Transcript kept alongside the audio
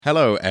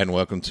Hello and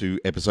welcome to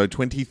episode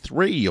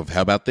 23 of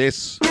How About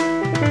This?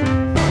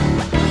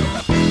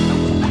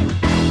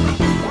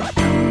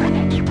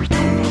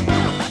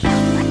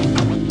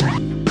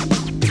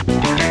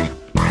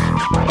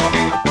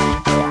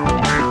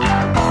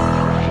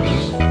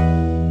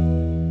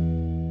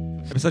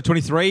 Episode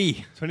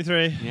 23.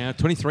 23. Yeah,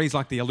 23 is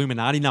like the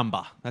Illuminati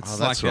number. That's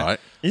like right.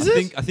 Is I it?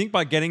 Think, I think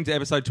by getting to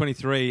episode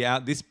 23,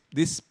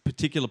 this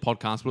particular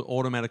podcast will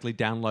automatically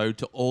download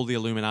to all the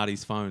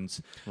Illuminati's phones.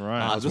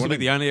 Right. This will be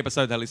the only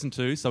episode they listen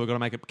to, so we've got to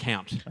make it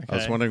count. I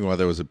was wondering why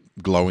there was a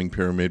glowing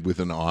pyramid with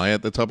an eye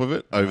at the top of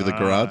it over the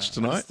garage I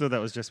tonight. thought that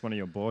was just one of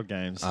your board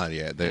games. Oh,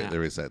 yeah,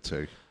 there is that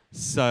too.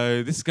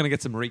 So this is going to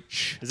get some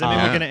reach. Does that mean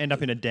we're going to end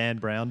up in a Dan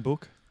Brown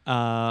book?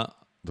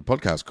 The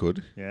podcast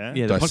could Yeah.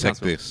 Yeah. The dissect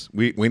podcast will. this.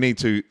 We need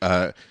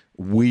to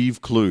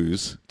weave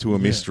clues to a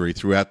mystery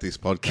throughout this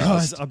podcast.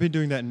 Guys, I've been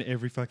doing that in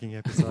every fucking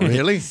episode.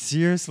 Really?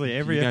 Seriously,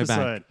 every You go back.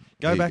 episode.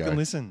 Go There you back go. and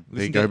listen.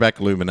 There you go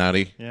back,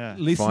 Illuminati. Yeah.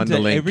 Listen Find to the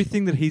link.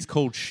 everything that he's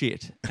called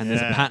shit, and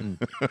there's a Yeah. pattern.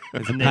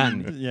 There's a And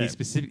pattern. then-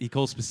 yeah. He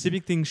calls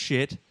specific things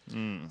shit.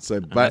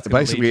 So that's gonna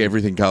basically lead you.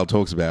 everything Carl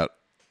talks about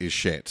is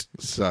shit.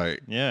 So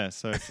Yeah,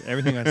 so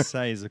everything I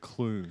say is a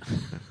clue.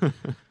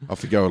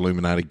 off you go,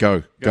 Illuminati.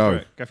 Go. For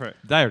it. Go for it.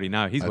 They already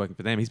know he's working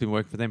for them. He's been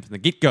working for them from the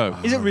get-go.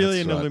 Is it really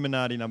that's an right.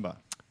 Illuminati number?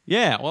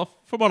 Yeah, well,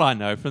 from what I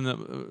know, from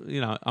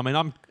the I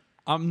mean,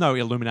 I'm no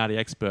Illuminati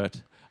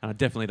expert, and I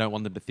definitely don't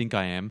want them to think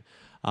I am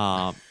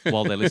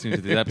while they're listening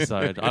to this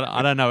episode.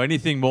 I don't know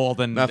anything more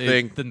than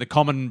Nothing. than the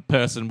common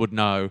person would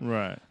know.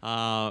 Right.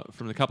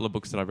 From the couple of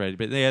books that I've read,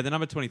 but yeah, the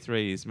number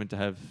 23 is meant to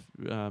have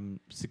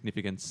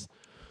significance.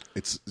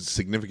 It's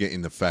significant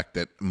in the fact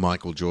that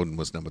Michael Jordan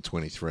was number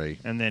 23.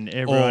 And then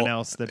everyone Or-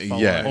 else that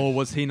followed. Yeah. Or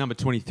was he number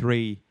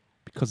 23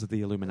 because of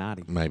the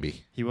Illuminati?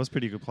 Maybe. He was a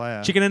pretty good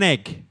player. Chicken and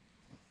egg.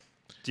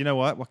 Do you know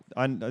what?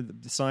 The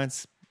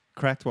science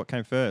cracked what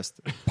came first.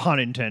 Pun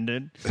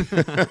intended.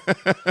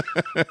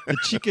 The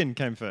chicken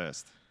came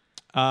first.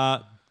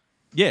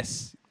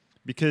 Yes.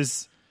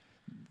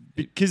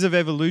 Because of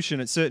evolution,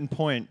 at a certain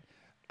point,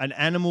 an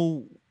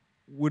animal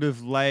would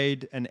have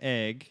laid an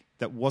egg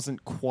that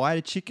wasn't quite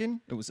a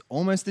chicken. It was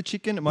almost a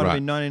chicken. It might have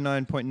been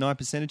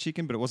 99.9% a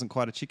chicken, but it wasn't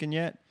quite a chicken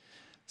yet.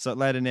 So it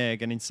laid an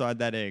egg, and inside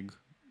that egg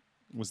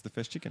was the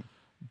first chicken.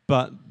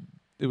 But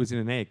it was in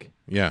an egg.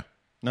 Yeah.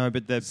 No,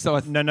 but the So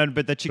but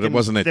the chicken. it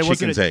wasn't a there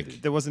chicken's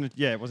egg. There wasn't.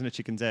 It wasn't a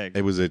chicken's egg.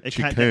 It was a The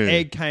chicken.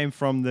 egg came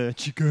from the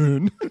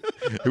chicken.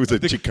 It was a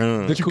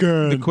chicken.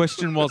 The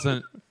question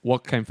wasn't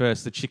what came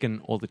first, the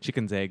chicken or the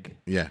chicken's egg.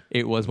 Yeah.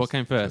 It was what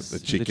came first, The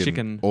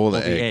chicken or or the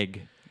the egg.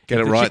 egg. Get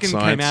If it the right, chicken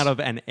science. came out of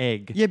an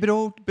egg. Yeah, but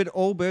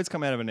all birds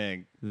come out of an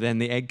egg. Then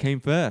the egg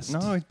came first.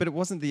 No, but it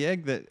wasn't the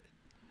egg that.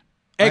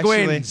 Egg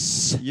Actually,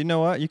 wins. You know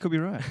what? You could be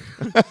right.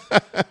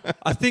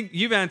 I think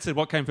you've answered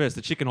what came first,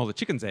 the chicken or the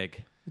chicken's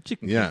egg. The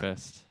chicken Yeah. came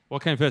first.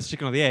 What came first, the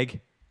chicken or the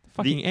egg? The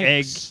fucking The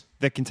eggs. egg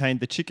that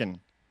contained the chicken,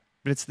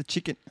 but it's the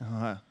chicken.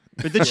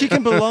 But the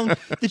chicken belonged.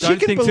 The Don't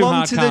chicken think too belonged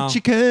hard, to Carl. the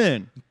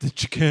chicken. The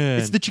chicken.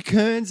 It's the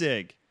chicken's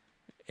egg,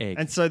 egg.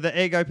 and so the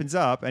egg opens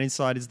up, and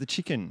inside is the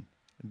chicken.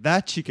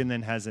 That chicken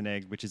then has an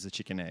egg, which is a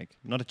chicken egg,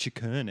 not a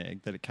chicken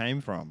egg that it came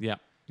from. yeah,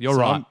 you're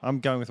So right. I'm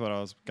going with what I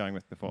was going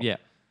with before. Yeah.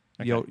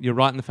 Okay. You're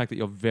right in the fact that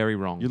you're very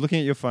wrong. You're looking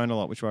at your phone a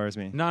lot, which worries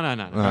me. No.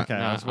 Okay,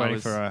 I was waiting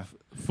for a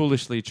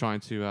foolishly trying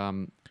to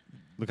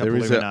look up There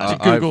is a-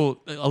 Illuminati.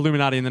 Google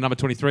Illuminati in the number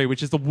 23,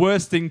 which is the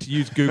worst thing to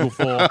use Google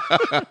for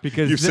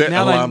because You've set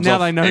now alarms they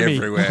off know me.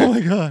 everywhere. Oh my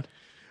god!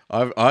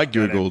 I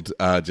googled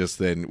just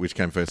then which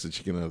came first, the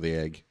chicken or the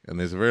egg, and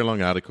there's a very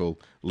long article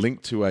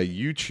linked to a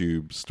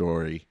YouTube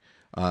story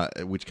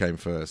which came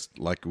first,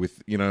 like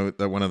with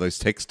one of those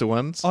texter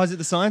ones. Oh, is it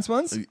the science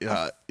ones?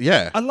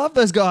 Yeah, I love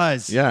those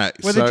guys. Yeah,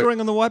 Where they're drawing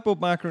on the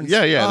whiteboard marker and Yeah,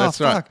 oh, that's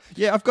right. fuck.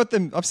 Yeah, I've got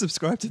them. I've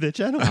subscribed to their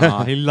channel.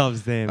 Oh, he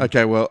loves them.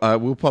 Okay, well,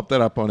 we'll pop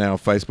that up on our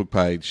Facebook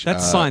page.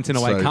 That's science in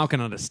a way so- Carl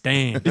can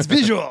understand. It's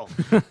visual.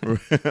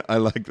 I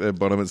like the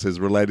bottom. It says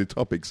related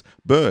topics,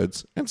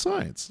 birds and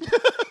science.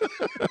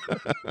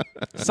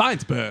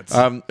 Science birds.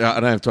 I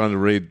don't have time to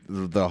read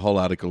the whole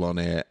article on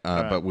air,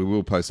 but we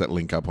will post that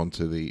link up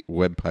onto the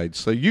webpage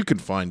so you can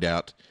find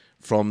out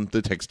from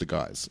the texter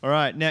guys. All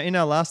right. Now, in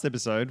our last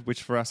episode,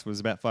 which for us was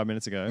about 5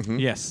 minutes ago,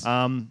 yes.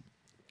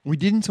 we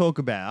didn't talk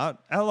about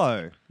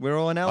Allo. We're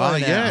all in Allo Ah, now.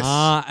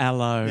 yes.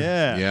 Hello.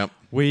 Yeah. Yep.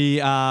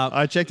 We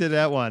I checked it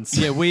out once.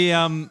 yeah, we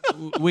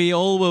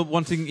all were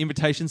wanting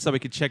invitations so we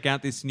could check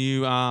out this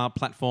new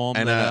platform.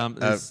 And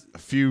that,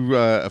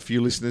 a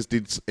few listeners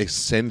did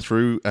send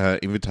through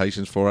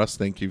invitations for us.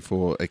 Thank you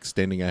for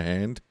extending a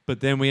hand.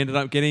 but then we ended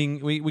up getting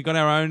we got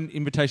our own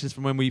invitations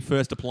from when we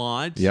first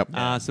applied. Yep.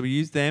 So we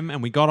used them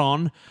and we got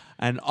on,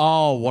 and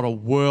oh, what a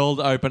world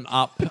opened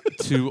up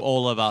to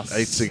all of us.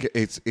 It's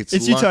It's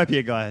like-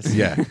 Utopia, guys.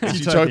 Yeah, it's Utopia.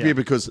 Utopia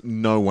because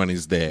no one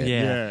is there.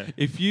 Yeah. Yeah.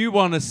 If you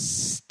want to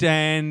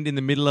stand in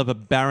the middle of a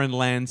barren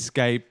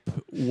landscape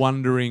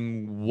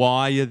wondering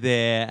why you're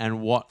there and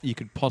what you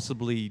could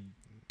possibly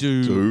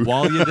do.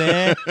 while you're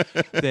there,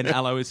 then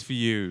Allo is for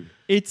you.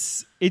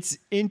 It's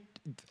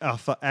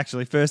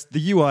Actually, first,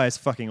 the UI is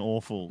fucking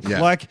awful.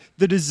 Yeah. Like,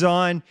 the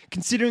design,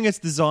 considering it's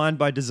designed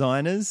by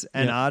designers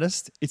and Yeah.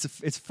 artists,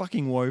 it's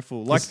fucking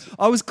woeful. Like,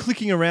 I was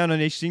clicking around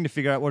on each thing to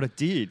figure out what it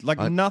did. Like,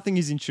 nothing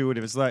is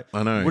intuitive. It's like,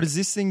 I know. what does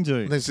this thing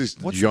do? There's this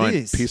What's giant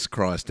this? piss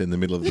Christ in the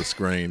middle of the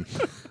screen.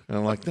 And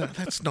I'm like,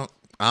 that's not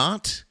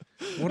art.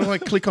 What do I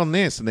click on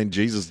this? And then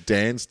Jesus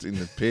danced in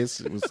the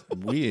piss. It was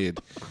weird.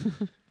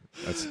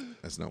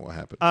 That's not what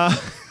happened.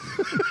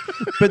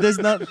 But there's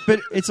not. But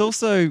it's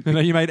also. You know,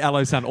 you made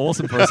Aloe sound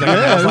awesome for a second.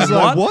 Yeah, I was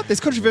like, what? There's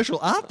controversial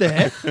art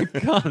there.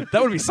 God,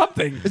 that would be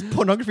something. It's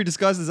pornography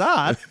disguised as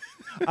art.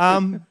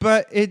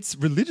 But it's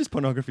religious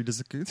pornography.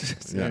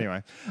 Yeah.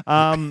 Anyway,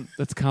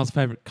 That's Carl's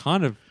favourite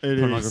kind of it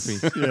pornography.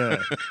 is. Yeah.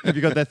 Have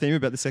you got that theme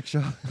about the sex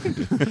shop?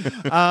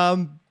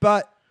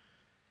 But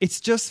it's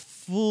just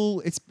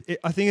full.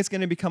 I think it's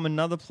going to become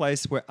another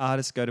place where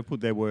artists go to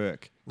put their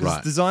work. 'Cause Right.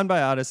 It's designed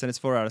by artists and it's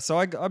for artists. So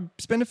I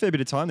spent a fair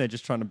bit of time there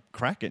just trying to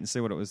crack it and see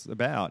what it was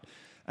about.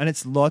 And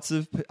it's lots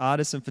of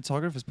artists and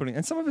photographers putting,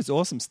 and some of it's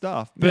awesome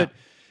stuff. But Yeah.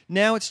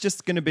 now it's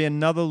just going to be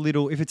another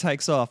little, if it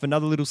takes off,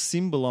 another little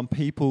symbol on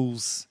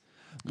people's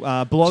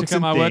blogs Check out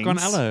and my work on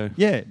things. Aloe.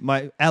 Yeah,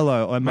 my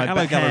Aloe or my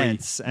Aloe gallery.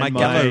 Behance and My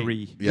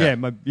gallery. Yeah,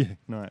 Yeah.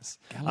 nice.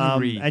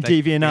 Gallery. And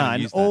They DeviantArt gotta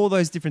and use that. all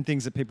those different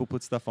things that people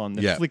put stuff on,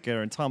 the Yeah.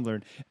 Flickr and Tumblr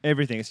and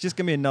everything. It's just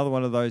going to be another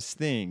one of those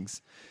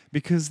things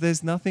because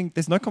there's no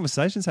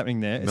conversations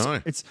happening there.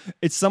 No.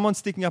 It's someone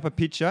sticking up a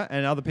picture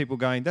and other people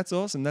going, that's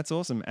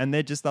awesome, and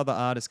they're just other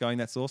artists going,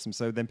 that's awesome.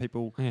 So then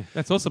people, Yeah,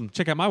 that's awesome.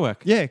 Check out my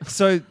work. yeah.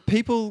 So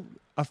people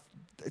are.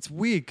 It's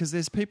weird because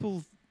there's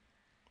people.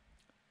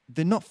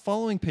 They're not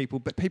following people,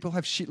 but people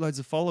have shitloads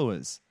of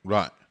followers,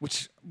 Right.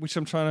 which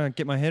I'm trying to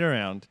get my head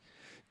around.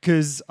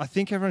 Because I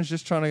think everyone's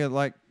just trying to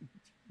like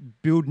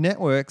build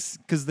networks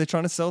because they're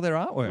trying to sell their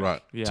artwork.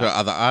 Right. Yeah. To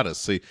other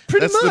artists. See,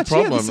 Pretty that's much, the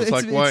yeah. problem. It's- It's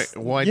like, it's-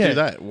 why yeah. do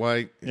that?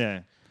 Why Yeah.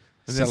 And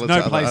sell there's it no to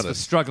other place for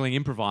artists? struggling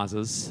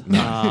improvisers.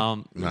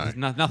 No. There's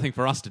nothing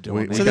for us to do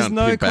We- on we there. can't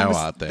pimp our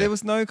art there. There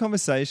was no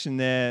conversation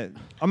there.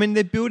 I mean,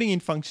 they're building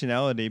in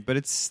functionality, but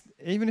it's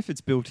even if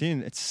it's built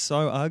in, it's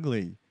so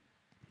ugly.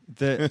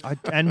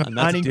 And And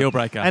that's a deal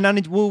breaker.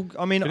 And well,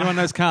 I mean, If anyone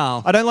knows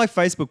Carl, I don't like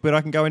Facebook, but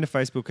I can go into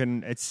Facebook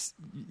and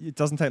it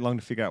doesn't take long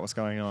to figure out what's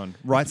going on.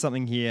 Write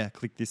something here,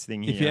 click this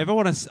thing here. if you ever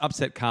want to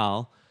upset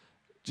Carl,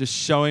 just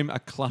show him a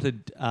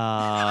cluttered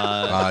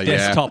yeah.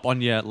 desktop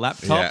on your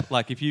laptop. Yeah.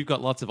 Like if you've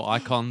got lots of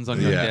icons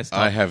on your Yeah, desktop,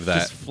 I have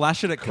that Just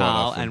flash it at quite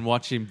Carl often. and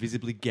watch him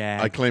visibly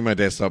gag. I clean my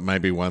desktop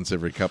maybe once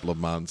every couple of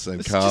months,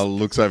 and Carl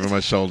looks over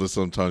my shoulder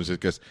sometimes and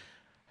goes,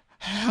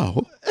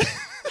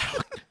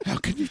 How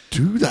can you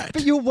do that?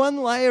 But you're one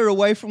layer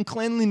away from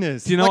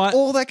cleanliness. Do you know like what?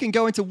 all that can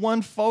go into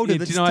one folder. Yeah,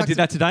 do you know I did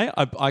that today?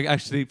 I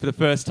actually, for the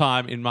first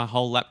time in my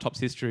whole laptop's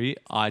history,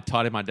 I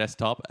tidied my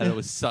desktop, and it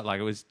was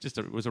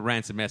it was a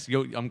rancid mess.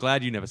 I'm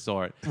glad you never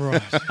saw it.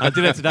 Right. I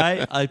did it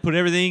today. I put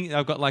everything.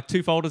 I've got like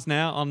 2 folders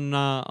now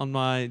on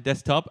my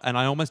desktop, and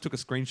I almost took a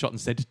screenshot and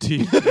sent it to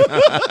you. but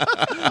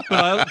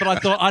I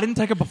thought I didn't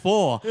take it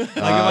before.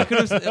 Like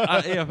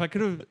if I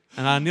could have,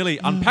 and I nearly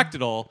unpacked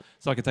it all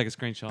so I could take a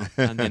screenshot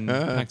and then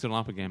packed it all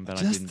up again. But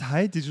I Just didn't.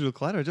 hate digital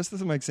clutter. It just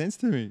doesn't make sense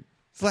to me.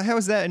 It's like, how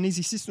is that an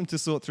easy system to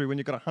sort through when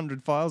you've got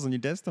 100 files on your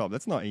desktop?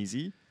 That's not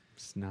easy.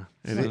 No.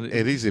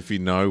 It is if you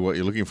know what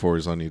you're looking for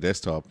is on your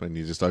desktop, and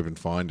you just open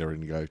Finder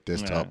and you go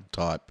desktop, Yeah.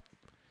 type,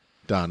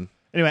 done.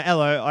 Anyway,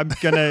 Aloe, I'm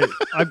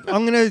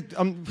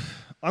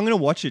gonna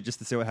watch it just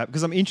to see what happens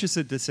because I'm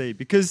interested to see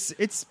because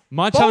it's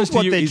My bold challenge to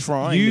what you they're is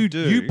trying you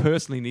to do. you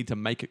personally need to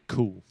make it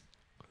cool.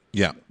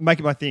 Yeah. Make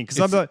it my thing because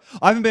It's-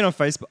 I haven't been on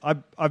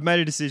Facebook. I've made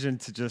a decision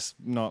to just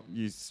not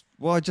use.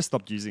 Well, I just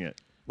stopped using it.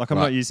 Like I'm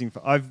Right. not using.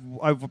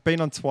 I've been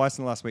on twice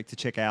in the last week to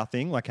check our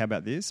thing. Like how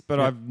about this? But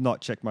Yeah. I've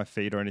not checked my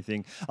feed or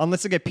anything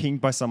unless I get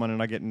pinged by someone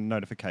and I get a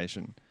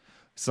notification.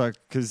 So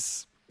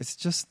because it's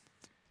just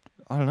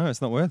I don't know.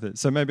 It's not worth it.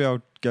 So maybe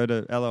I'll go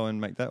to Aloe and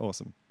make that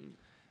awesome.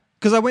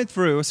 Because I was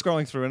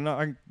scrolling through, and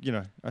I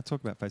talk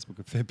about Facebook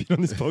a fair bit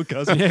on this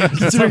podcast. Yeah.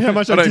 Considering how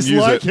much I I don't use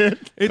dislike it.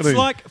 it. It's I mean-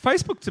 like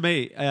Facebook to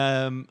me.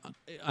 I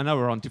know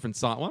we're on different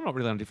sides. Well, I'm not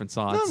really on different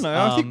sides. No,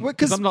 I think we're-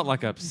 'cause- because I'm not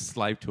like a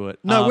slave to it.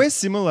 No, we're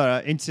similar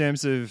in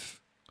terms of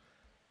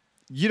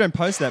you don't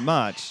post that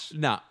much.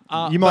 No,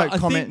 You might but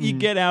comment I think you and-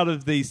 get out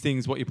of these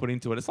things what you put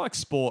into it. It's like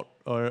sport,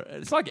 or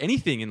it's like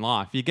anything in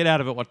life. You get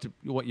out of it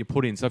what you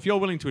put in. So if you're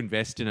willing to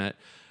invest in it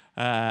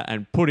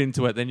and put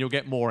into it, then you'll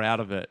get more out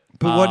of it.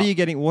 But what are you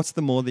getting? What's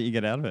the more that you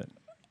get out of it?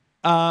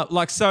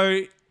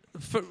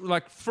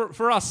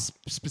 For us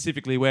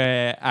specifically,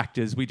 we're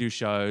actors. We do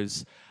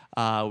shows,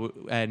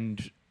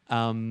 and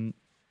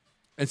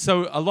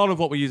so a lot of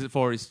what we use it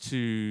for is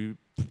to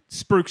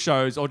spruik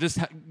shows or just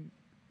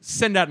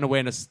send out an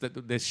awareness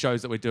that there's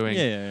shows that we're doing,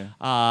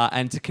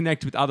 and to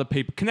connect with other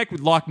people, connect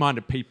with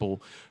like-minded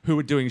people who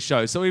are doing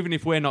shows. So even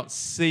if we're not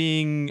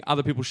seeing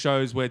other people's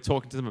shows, we're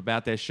talking to them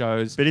about their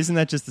shows. But isn't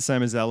that just the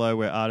same as Aloe,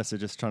 where artists are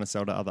just trying to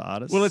sell to other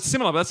artists? Well, it's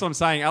similar, but that's what I'm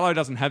saying. Aloe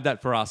doesn't have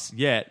that for us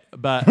yet,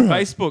 but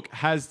Facebook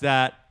has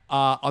that.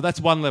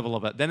 That's one level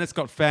of it. Then it's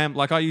got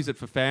like I use it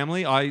for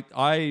family. do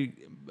you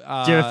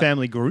have a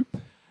family group?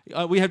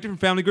 we have different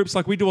family groups.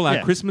 Like we do all our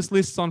Yeah. Christmas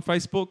lists on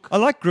Facebook. I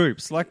like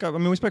groups. Like, I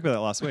mean, we spoke about that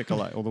last week. I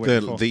like all the week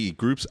before. The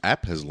Groups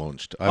app has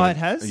launched. Oh, it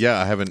has? Yeah,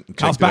 I haven't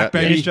Carl's checked it back, out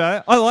baby. yet. In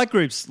Australia. I like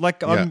groups.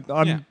 Like, I'm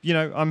Yeah. you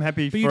know, I'm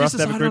happy But you for us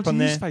just to have a decided group not on to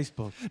there. use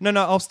Facebook.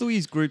 No, I'll still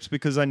use groups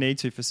because I need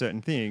to for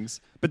certain things.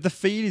 But the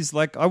feed is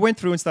like, I went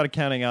through and started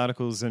counting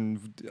articles and,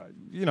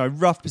 you know,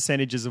 rough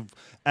percentages of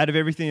out of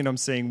everything that I'm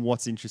seeing,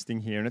 what's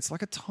interesting here. And it's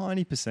like a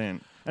tiny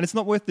percent. And it's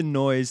not worth the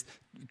noise,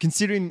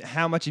 considering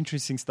how much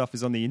interesting stuff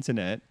is on the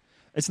internet.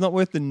 It's not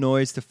worth the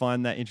noise to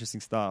find that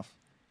interesting stuff.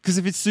 Because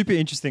if it's super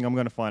interesting, I'm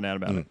going to find out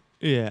about it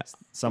Yeah.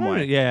 some I don't-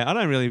 way. Yeah, I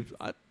don't really.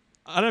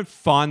 I don't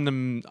find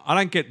them. I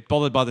don't get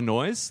bothered by the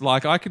noise.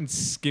 Like I can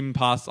skim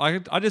past. I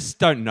just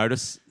don't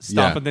notice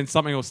stuff, Yeah. and then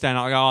something will stand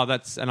out. Like, oh,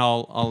 that's, and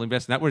I'll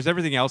invest in that. Whereas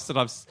everything else that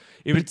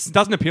if it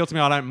doesn't appeal to me,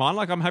 I don't mind.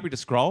 Like I'm happy to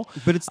scroll.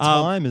 But it's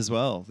time as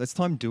well. That's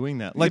time doing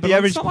that. Like Yeah, the but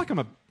average. It's not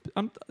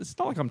like it's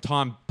not like I'm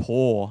time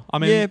poor. I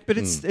mean, Yeah, but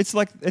it's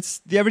like it's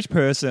the average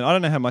person. I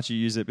don't know how much you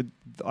use it, but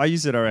I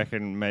use it. I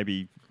reckon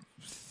maybe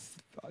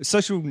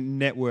social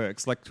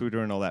networks like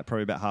Twitter and all that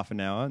probably about half an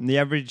hour, and the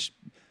average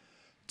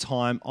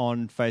time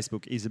on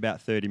Facebook is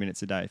about 30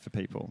 minutes a day for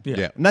people. Yeah.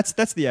 Yeah. And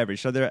that's the average.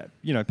 So there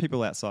are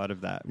people outside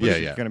of that. Yeah, We're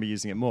yeah. going to be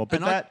using it more.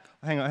 But And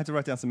hang on, I had to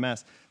write down some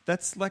maths.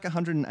 That's like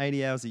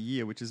 180 hours a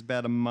year, which is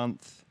about a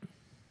month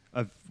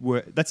of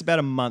work. That's about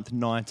a month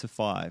 9 to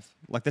 5.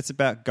 Like that's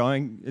about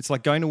it's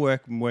like going to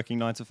work and working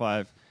 9 to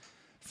 5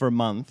 for a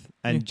month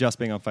and just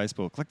being on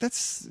Facebook. Like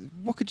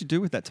what could you do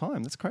with that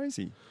time? That's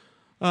crazy.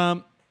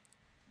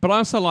 But I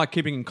also like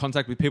keeping in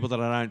contact with people that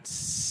I don't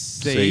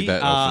see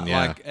that often,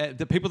 yeah. Like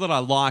the people that I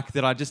like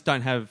that I just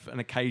don't have an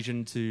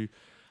occasion to,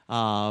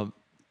 that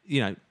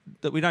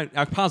we don't,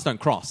 our paths don't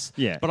cross.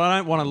 Yeah. But I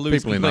don't want to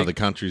lose People in complete- other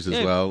countries as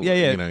Yeah, well. Yeah,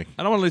 yeah. You know.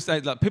 I don't want to lose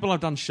like, people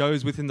I've done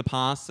shows with in the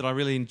past that I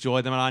really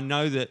enjoy them, and I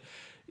know that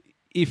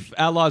if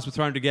our lives were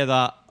thrown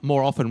together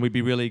more often, we'd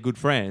be really good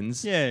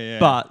friends. Yeah, yeah.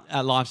 But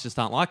our lives just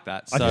aren't like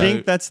that. So I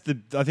think that's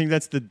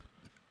the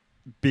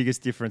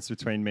biggest difference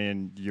between me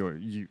and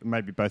you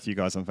maybe both you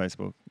guys on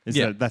Facebook is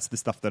Yeah. that's the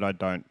stuff that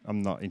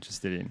I'm not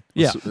interested in.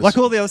 Yeah. Like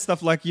all the other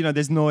stuff, like, you know,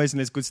 there's noise and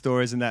there's good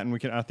stories and that, and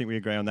I think we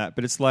agree on that.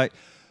 But it's like,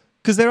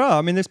 because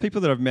there's people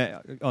that I've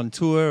met on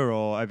tour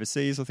or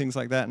overseas or things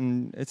like that,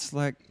 and it's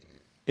like,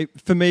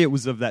 for me, it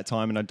was of that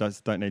time, and I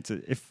just don't need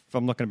to. If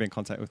I'm not going to be in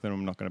contact with them,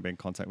 I'm not going to be in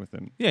contact with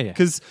them. Yeah, yeah.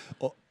 Because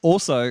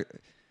also,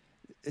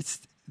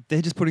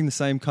 they're just putting the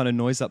same kind of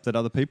noise up that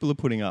other people are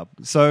putting up.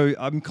 So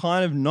I'm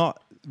kind of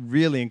not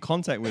really in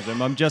contact with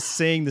them. I'm just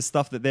seeing the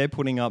stuff that they're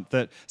putting up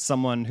that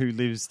someone who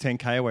lives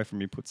 10k away from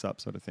me puts up,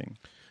 sort of thing.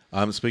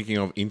 Speaking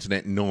of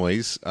internet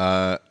noise,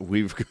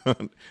 we've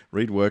got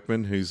Reed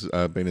Workman, who's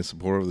been a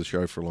supporter of the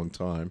show for a long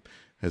time,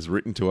 has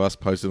written to us,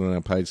 posted on our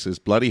page, says,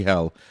 bloody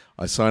hell,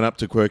 I sign up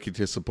to Quirky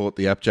to support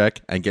the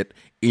Appjack and get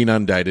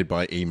inundated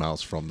by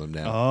emails from them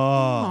now.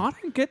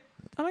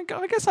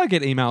 I guess I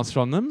get emails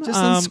from them. Just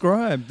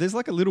unscribe. There's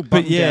like a little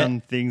button yeah.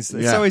 down things.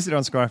 It's Yeah. so easy to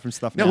unscribe from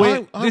stuff now.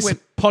 No, This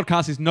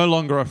podcast is no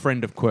longer a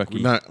friend of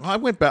Quirky. No, I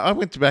went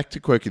back to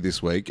Quirky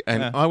this week,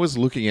 and Yeah. I was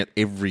looking at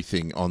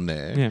everything on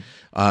there.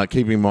 Yeah.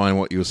 Keeping in mind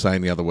what you were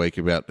saying the other week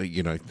about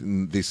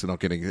this not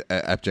getting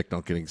Abject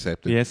not getting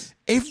accepted. Yes.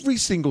 Every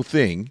single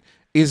thing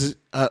is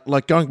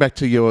like going back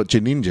to your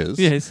Ninjas.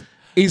 Yes.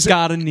 Is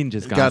Garden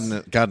Ninjas, guys.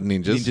 Garden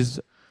Ninjas. Ninjas.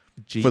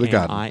 For the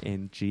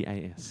garden.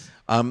 G-A-R-I-N-G-A-S.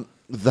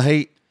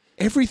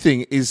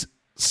 Everything is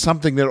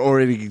something that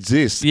already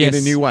exists Yes. in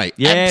a new way.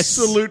 Yes.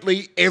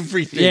 Absolutely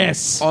everything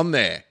Yes. on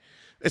there.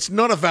 It's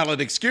not a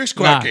valid excuse,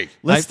 Quirky.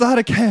 Let's start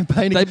a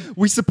campaign. they-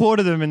 We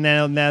supported them, and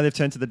now they've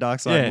turned to the dark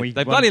side. Yeah, and we they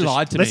want bloody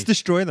lied to Let's me.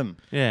 destroy them.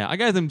 Yeah, I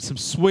gave them some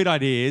sweet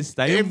ideas.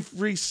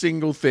 Every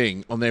single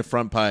thing on their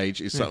front page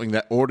is something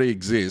that already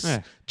exists,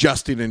 Yeah.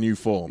 just in a new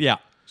form. Yeah.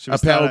 Should we A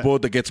start power a-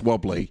 board that gets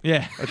wobbly.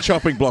 Yeah. A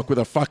chopping block with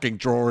a fucking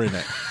drawer in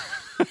it.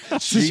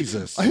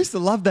 Jesus. I used to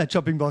love that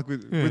chopping block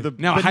with a.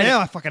 Now I but hate now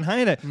it. I fucking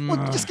hate it. Well,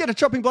 just get a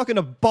chopping block in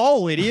a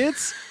bowl,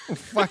 idiots.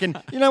 Fucking,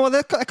 you know what?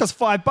 That costs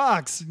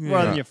 $5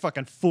 rather than your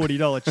fucking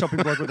 $40 chopping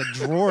block with a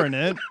drawer in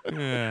it.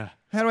 Yeah.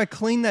 How do I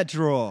clean that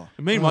drawer?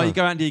 Meanwhile, you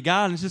go out into your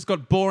garden, it's just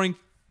got boring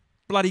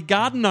bloody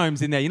garden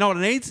gnomes in there. You know what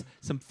it needs?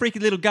 Some freaky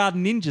little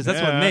garden ninjas.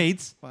 That's what it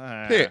needs.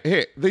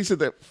 Here. These are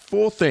the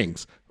 4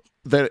 things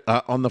that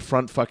are on the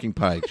front fucking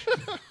page.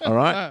 All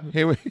right?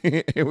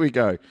 Here we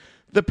go.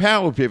 The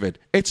power pivot.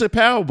 It's a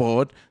power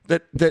board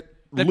that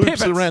loops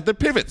pivots. around. That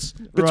pivots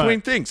between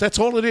Right. things. That's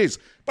all it is.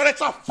 But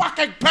it's a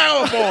fucking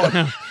power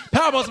board.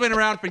 Powerball's been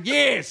around for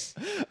years.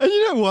 And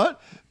you know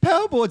what?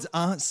 Power boards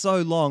aren't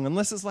so long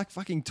unless it's like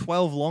fucking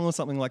 12 long or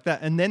something like that.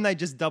 And then they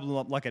just double them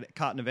up like a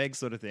carton of eggs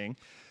sort of thing.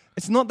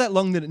 It's not that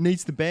long that it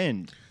needs to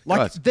bend. Like,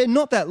 Guys. they're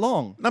not that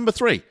long. Number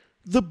 3,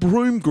 the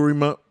Broom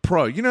Groomer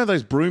Pro. You know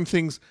those broom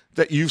things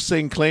that you've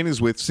seen cleaners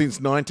with since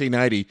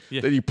 1980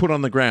 Yeah. that you put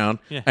on the ground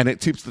Yeah. and it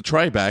tips the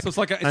tray back. So it's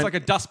like a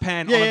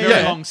dustpan Yeah, on a yeah,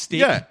 very yeah. long stick.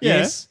 Yeah.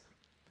 Yes.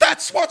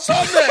 That's what's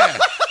on there.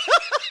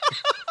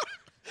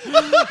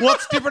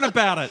 What's different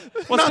about it?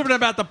 What's different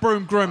about the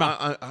broom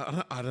groomer?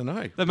 I don't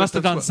know. They must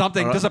have done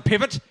something. Does it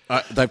pivot?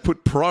 They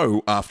put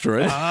pro after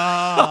it.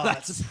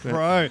 That's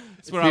pro.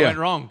 That's where I Yeah. went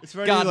wrong. It's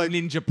very Garden like-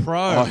 Ninja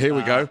Pro. Oh, here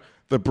we go.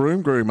 The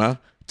broom groomer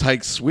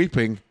takes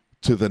sweeping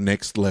to the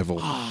next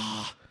level.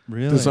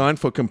 Really? Designed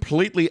for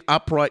completely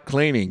upright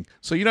cleaning,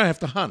 so you don't have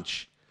to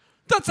hunch.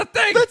 That's a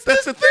thing. That's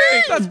the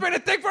thing. That's been a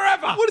thing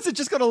forever. What is it?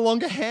 Just got a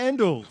longer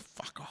handle.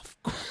 Fuck off.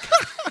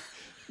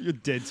 You're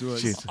dead to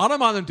us. Jeez. I don't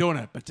mind them doing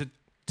it, but to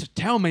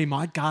tell me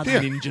my garden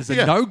Yeah, ninjas are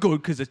yeah. no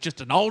good because it's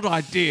just an old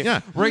idea.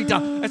 Yeah.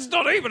 Rita, it's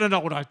not even an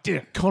old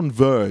idea.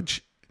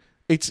 Converge.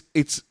 It's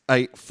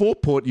a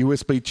 4-port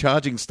USB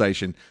charging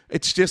station.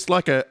 It's just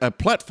like a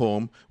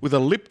platform with a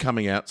lip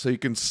coming out, so you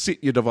can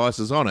sit your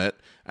devices on it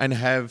and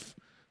have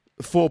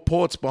 4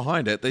 ports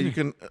behind it that you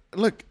can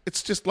look.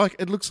 It's just like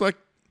it looks like.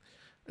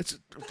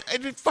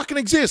 It fucking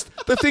exists.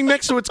 The thing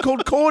next to it's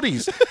called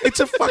Cordies. It's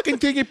a fucking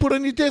thing you put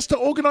on your desk to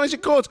organise your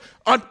cords.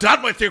 I'm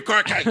done with you,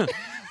 Corky.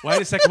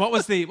 Wait a second. What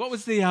was the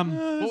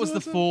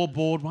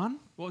 4-board one?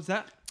 What was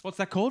that? What's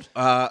that called?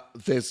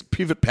 There's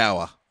Pivot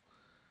Power.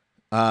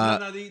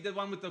 no, the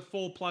one with the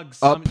 4 plugs.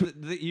 Oh,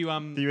 that you The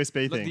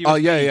USB thing. Oh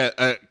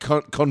yeah.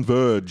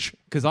 Converge.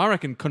 Because I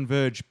reckon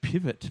Converge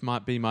Pivot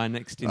might be my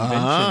next invention.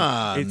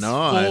 It's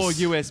nice. 4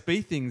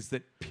 USB things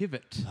that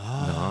pivot.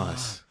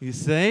 Nice. You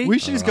see? We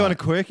should just go on a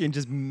Quirky and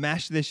just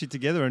mash their shit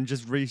together and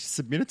just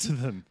resubmit it to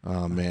them.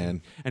 Oh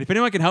man. And if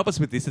anyone can help us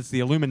with this, it's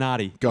the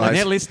Illuminati. Guys. And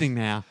they're listening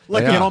now.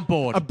 Like Get are. on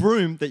board. A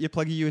broom that you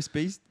plug your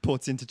USB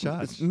ports into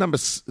charge.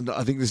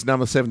 I think this is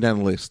number 7 down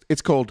the list.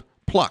 It's called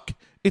Pluck.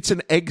 It's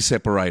an egg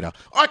separator.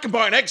 I can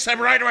buy an egg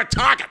separator at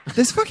Target.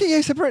 There's fucking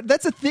egg separator.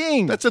 That's a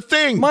thing. That's a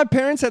thing. My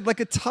parents had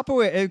like a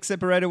Tupperware egg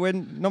separator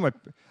when I don't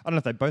know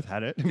if they both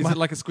had it. Is it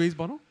like a squeeze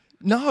bottle?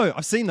 No,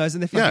 I've seen those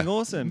and they're fucking Yeah.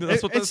 awesome.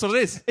 That's what it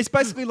is. It's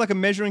basically like a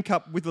measuring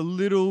cup with a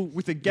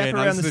gap Yeah,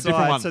 no, around this the is a different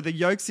side, one. so the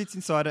yolk sits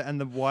inside it and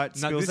the white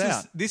No, spills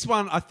out. this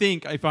one, I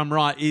think, if I'm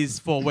right, is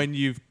for when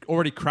you've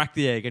already cracked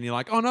the egg and you're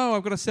like, oh no,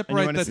 I've got to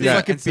separate want the to thing. see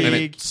like a and see- and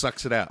big- it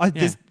sucks it out.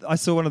 I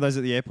saw one of those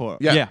at the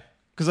airport. Yeah. Yeah.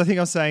 Because I think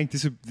I was saying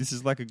this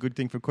is like a good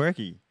thing for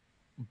Quirky.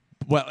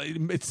 Well,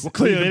 it's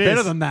Clearly even it better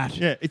is. than that.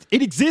 Yeah,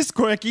 it exists,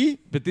 Quirky.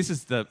 But this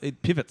is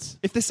it pivots.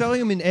 If they're selling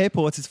them in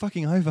airports, it's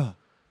fucking over.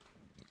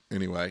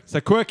 Anyway, So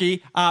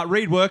Quirky,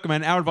 Reed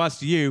Workman, our advice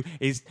to you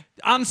is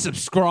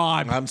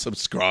unsubscribe.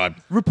 unsubscribe.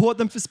 Report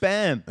them for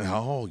spam.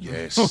 Oh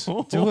yes.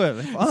 Do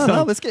it. Oh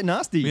no, let's get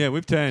nasty. Yeah,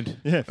 we've turned.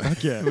 Yeah,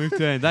 fuck yeah. We've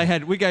turned. I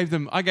gave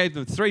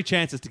them 3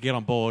 chances to get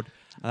on board.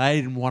 And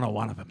they didn't want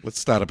one of them. Let's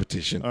start a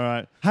petition. All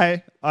right.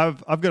 Hey,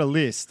 I've got a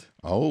list.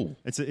 Oh,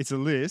 It's a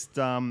list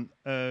of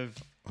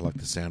I like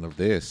the sound of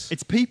this.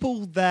 it's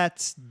people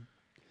that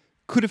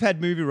could have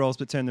had movie roles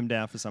but turned them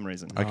down for some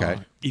reason. Okay.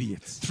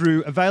 Idiots.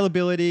 Through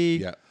availability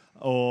Yeah.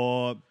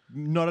 or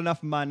not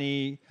enough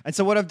money. And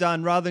so what I've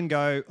done, rather than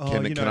go,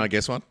 Can I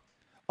guess one?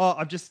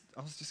 I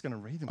was just going to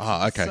read them. Oh,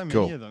 There's okay, so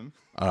cool. many of them.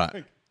 All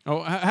right. Oh,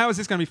 how is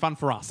this going to be fun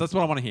for us? That's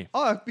what I want to hear.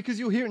 Oh, because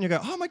you'll hear it and you go,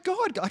 oh my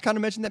God, I can't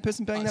imagine that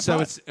person playing that So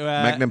part. it's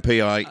Magnum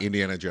PI,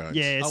 Indiana Jones.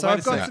 Yeah, Oh, so wait I've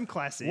a got second. some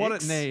classics. What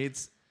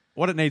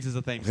it needs is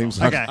a theme song. Theme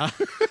song. Okay.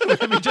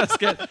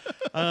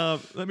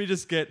 let me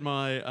just get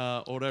my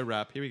auto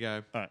rap. Here we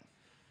go. All right.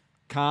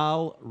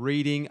 Carl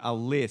reading a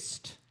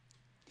list.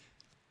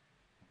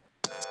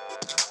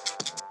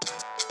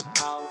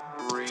 Carl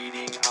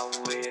reading a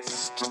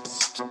list.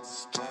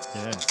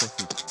 Yeah,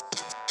 sexy.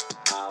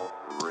 Carl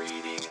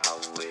reading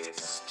a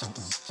list.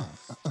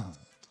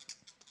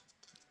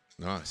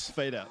 Nice.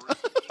 Fade out.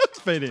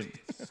 Fade in.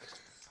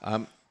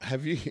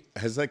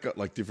 Has that got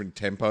like different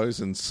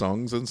tempos and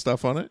songs and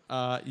stuff on it?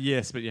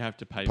 Yes, but you have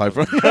to pay Pay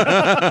for for it. it?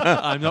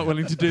 I'm not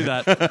willing to do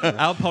that.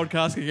 Our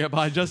podcast can get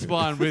by just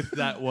fine with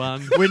that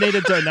one. We need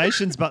a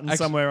donations button Actually-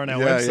 somewhere on our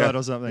Yeah, website yeah.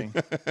 or something.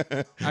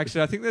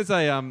 Actually, I think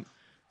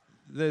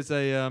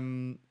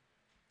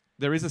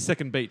there is a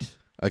second beat.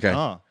 Okay.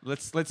 Oh.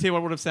 Let's hear what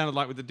it would have sounded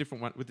like with the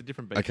different one with the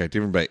different beat. Okay,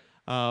 different beat.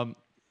 Carl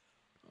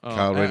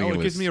reading a it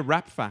gives list. me a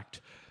rap fact.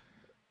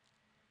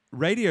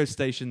 Radio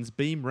stations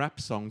beam rap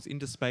songs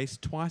into space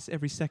twice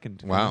every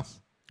second. Wow.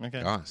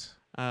 Okay. Nice.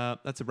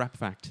 That's a rap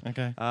fact.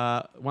 Okay.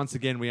 Once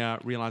again, we are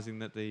realizing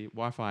that the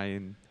Wi-Fi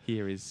in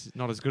here is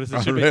not as good as it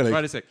Oh, should really? be.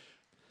 Wait a sec.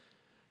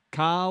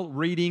 Carl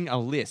reading a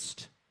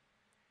list.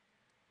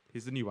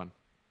 Here's the new one.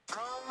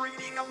 Carl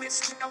reading a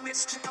list, a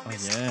list, a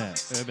list. yeah,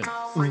 urban.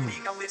 Carl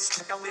reading a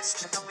list, a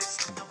list, a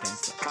list, a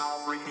list.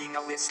 Carl reading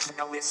a list,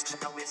 a list,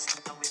 a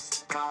list, a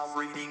list. Carl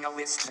reading a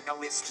list, a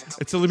list.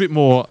 It's a little bit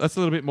more. That's a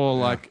little bit more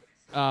like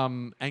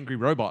Angry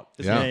Robot.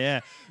 Isn't Yeah. it? Yeah.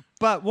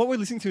 But what we're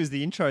listening to is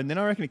the intro, and then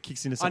I reckon it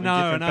kicks into something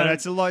different. I But know.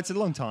 it's a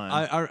long time.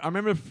 I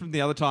remember from the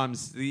other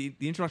times the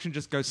introduction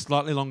just goes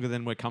slightly longer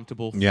than we're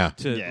comfortable Yeah.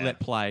 to Yeah. let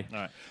play. All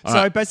right. All So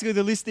right. basically,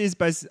 the list is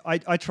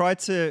I tried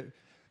to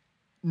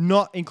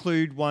not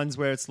include ones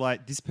where it's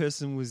like this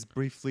person was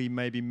briefly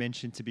maybe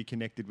mentioned to be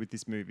connected with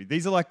this movie.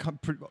 These are like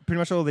pretty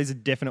much all of these are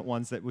definite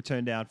ones that were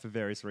turned down for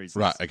various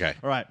reasons. Right, okay.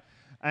 All right.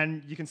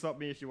 And you can stop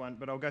me if you want,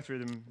 but I'll go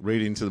through them.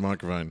 Read into the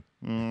microphone.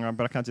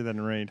 But I can't do that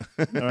and read.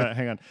 All right,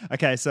 hang on.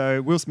 Okay,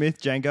 so Will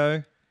Smith,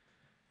 Django.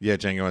 Yeah,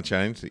 Django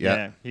Unchained.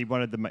 Yeah. he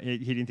wanted he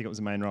didn't think it was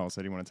the main role,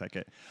 so he didn't want to take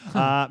it.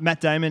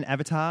 Matt Damon,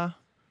 Avatar,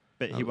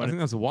 but he I think wanted.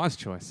 that was a wise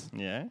choice.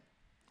 Yeah.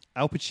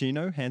 Al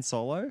Pacino, Han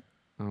Solo.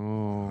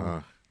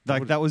 Oh.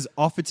 Like that was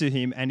offered to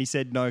him, and he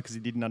said no because he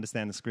didn't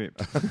understand the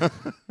script.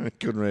 I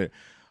couldn't read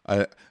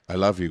it. I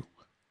love you.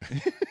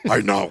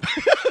 I know.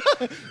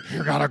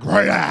 You got a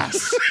great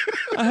ass.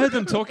 I heard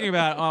them talking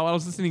about. I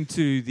was listening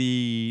to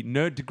the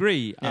Nerd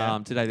Degree Yeah.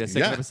 today, their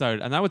second Yeah. episode,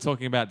 and they were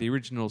talking about the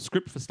original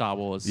script for Star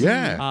Wars.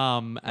 Yeah.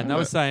 And they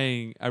were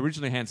saying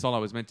originally Han Solo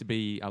was meant to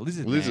be a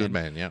lizard man. Lizard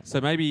Man, yeah. So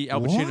maybe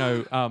Al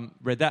Pacino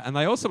read that, and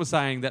they also were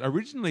saying that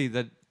originally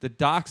the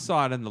dark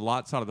side and the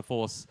light side of the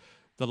Force.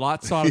 The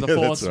light side of the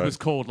Yeah, Force that's right. was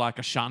called like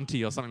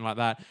Ashanti or something like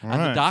that, and the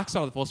Right. dark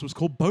side of the Force was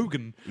called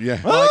Bogan. Yeah.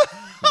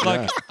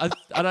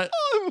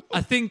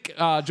 I think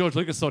George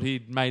Lucas thought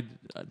he'd made.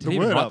 Did he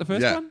even word write up. the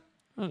first Yeah.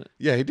 one?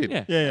 Yeah, he did.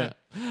 Yeah.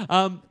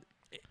 Yeah.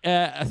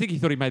 I think he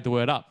thought he made the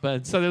word up,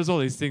 but so there was all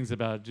these things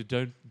about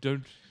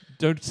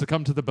don't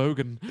succumb to the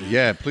bogan.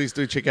 Yeah, please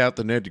do check out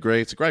the Nerd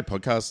Degree. It's a great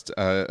podcast,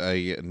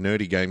 a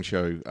nerdy game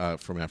show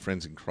from our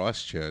friends in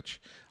Christchurch.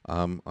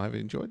 I've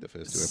enjoyed the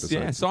first 2 episodes.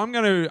 Yeah, so I'm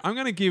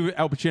gonna give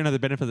Al Pacino the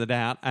benefit of the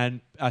doubt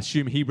and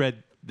assume he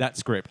read that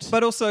script,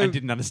 But also- and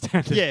didn't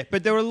understand it. Yeah,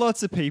 but there were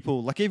lots of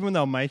people, like even when they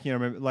were making it, I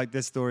remember, like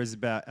there's stories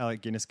about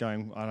Alec Guinness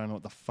going, I don't know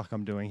what the fuck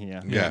I'm doing here.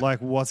 Yeah.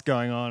 Like what's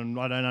going on?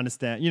 I don't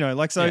understand. You know,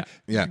 like so Yeah.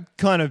 Yeah.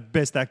 kind of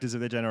best actors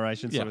of their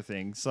generation sort Yeah. of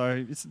thing.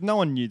 So no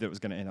one knew that it was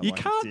going to end up You like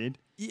can't. it did.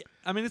 Yeah,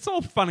 I mean, it's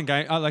all fun and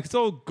game. Like it's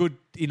all good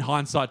in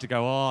hindsight to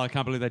go, oh, I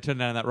can't believe they turned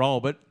down that role.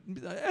 But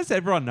as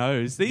everyone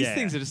knows, these Yeah.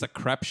 things are just a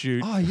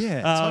crapshoot. Oh,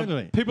 yeah,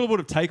 totally. People would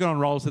have taken on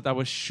roles that they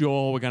were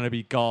sure were going to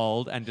be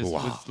gold, and just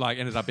was like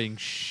ended up being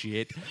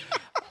shit.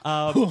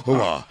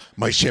 Hurrah,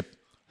 my ship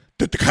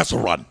did the castle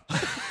run.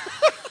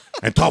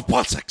 And 12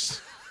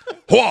 parsecs.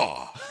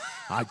 Hurrah!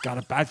 I got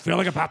a bad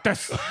feeling about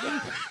this.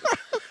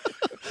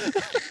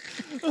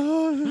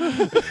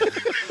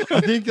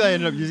 I think they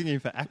ended up using him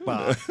for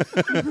Akbar.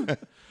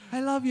 I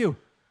love you.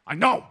 I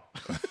know.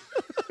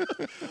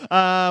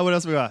 What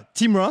else we got?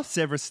 Tim Roth,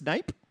 Severus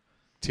Snape.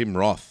 Tim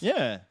Roth.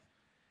 Yeah.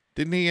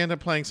 Didn't he end up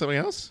playing something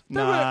else?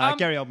 Nah,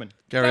 Gary Oldman.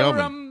 Gary they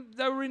Oldman.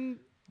 They were in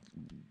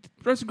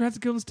Rosencrantz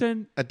and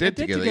Guildenstern. A Dead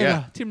Together,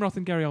 yeah. Tim Roth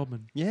and Gary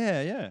Oldman.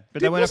 Yeah, yeah.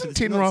 But they went Wasn't up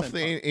Tim not the Roth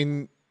same time.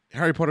 in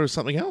Harry Potter or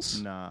something else?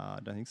 Nah, I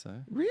don't think so.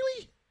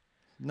 Really?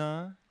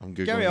 Nah. I'm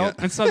Googling Gary it. Oldman.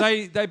 And so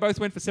they both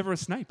went for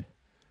Severus Snape.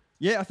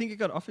 Yeah, I think it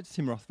got offered to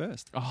Tim Roth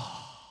first. This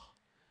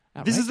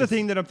is Outrageous. the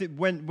thing that I'm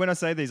when I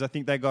say these, I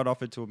think they got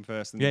offered to him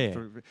first. And Yeah.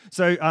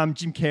 So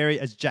Jim Carrey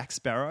as Jack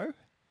Sparrow,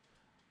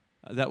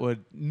 That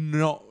would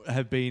not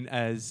have been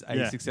as a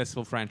Yeah.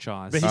 successful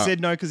franchise. but he said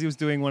no because he was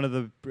doing one of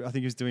the. I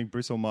think he was doing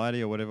Bruce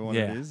Almighty or whatever one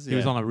yeah, it is. he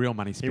was on a real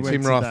money He spin. went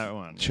Tim to Roth that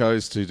one.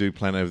 chose to do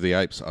Planet of the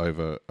Apes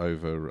over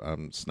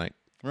Snape.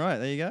 Right,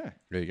 there you go.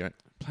 There you go.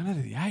 Planet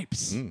of the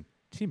Apes. Mm.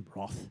 Tim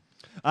Roth.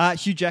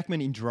 Hugh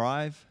Jackman in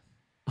Drive.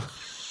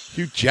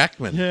 Hugh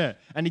Jackman. Yeah,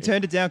 and he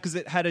turned it down because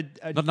it had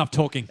Not enough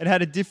talking. it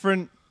had a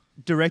different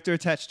director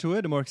attached to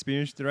it, a more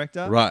experienced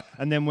director. Right.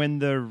 And then when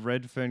the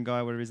Redfern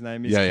guy, whatever his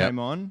name is, Yeah, yeah. came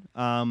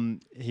on,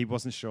 he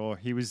wasn't sure.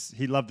 He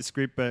loved the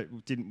script,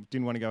 but didn't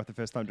want to go with the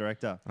first time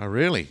director. Oh,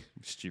 really?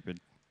 Stupid.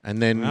 And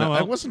then Oh, well.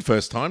 it wasn't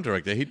first time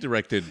director. He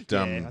directed.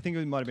 Yeah, I think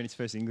it might have been his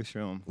first English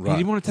film. He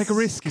didn't want to take a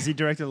risk. Because he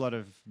directed a lot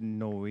of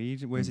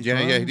Norwegian. Where's he Yeah,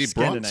 from? yeah, he did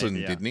Bronson,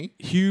 Scandinavia. didn't he?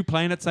 Hugh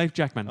playing it safe,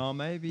 Jackman. Oh,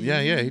 maybe.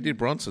 Yeah, he did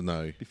Bronson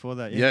though. Before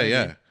that, Yeah, maybe.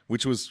 yeah,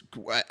 which was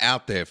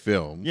out there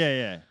film.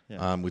 Yeah.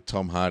 With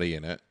Tom Hardy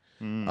in it.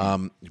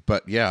 Mm.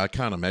 But yeah, I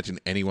can't imagine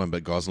anyone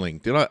but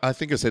Gosling. I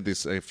think I said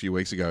this a few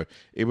weeks ago.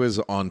 It was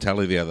on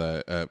telly the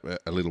other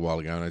a little while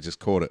ago, and I just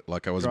caught it.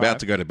 Like I was Drive? about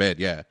to go to bed.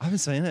 Yeah. I haven't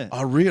seen it.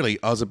 Oh, really?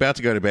 I was about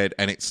to go to bed,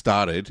 and it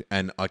started,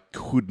 and I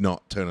could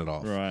not turn it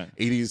off. Right.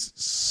 It is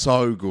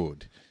so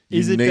good.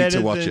 Is You it need better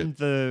to watch than it.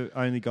 the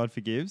Only God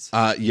Forgives?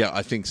 Yeah,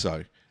 I think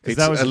so. It's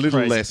that was a a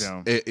little crazy less.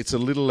 film. It's a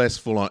little less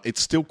full on.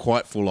 It's still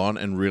quite full on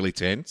and really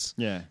tense.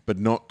 Yeah. but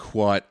not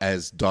quite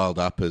as dialed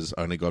up as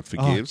Only God Oh,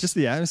 Forgives. just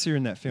the atmosphere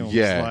in that film.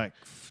 Yeah. Is like,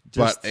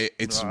 but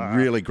it's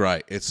really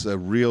great. It's a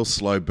real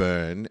slow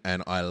burn,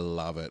 and I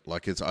love it.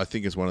 Like I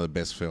think it's one of the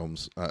best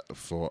films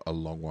for a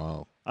long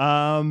while.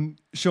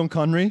 Sean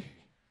Connery,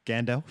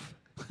 Gandalf.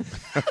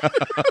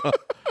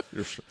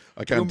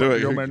 I can't do it.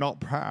 You may not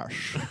pass.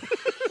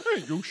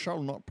 You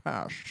shall not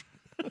pass.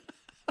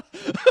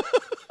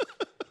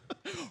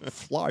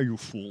 Fly, you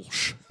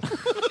fools.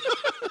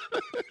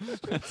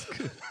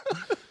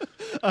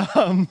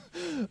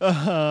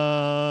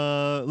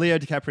 Leo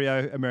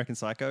DiCaprio, American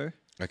Psycho.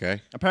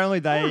 Okay. Apparently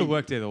That would they have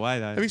worked either way,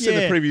 though. Have you seen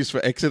Yeah. the previews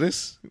for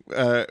Exodus,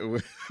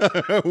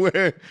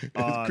 where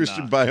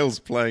Christian Bale's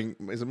playing?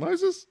 Is it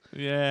Moses?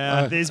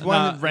 Yeah. there's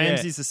one No,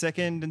 Ramsey's the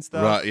second and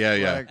stuff. Right,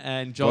 yeah. Like,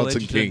 And Joel Gods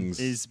and Edgerton Kings.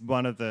 is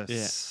one of the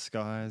Yeah.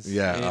 guys.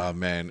 Yeah. Yeah. Oh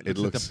man, it It's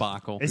a looks.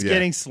 debacle. It's Yeah.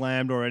 getting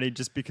slammed already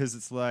just because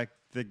it's like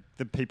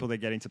the people they're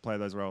getting to play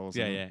those roles.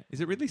 Yeah, And- yeah. Is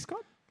it Ridley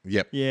Scott?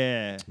 Yep.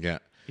 Yeah. Yeah.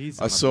 He's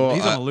I on saw.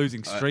 he's on a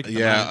losing streak. at the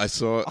Yeah, moment. I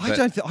saw. I that-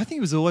 don't. I think he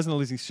was always on a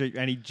losing streak,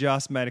 and he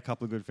just made a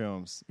couple of good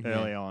films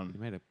early on.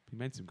 He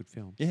made some good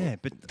films. Yeah,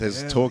 but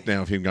There's early. talk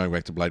now of him going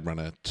back to Blade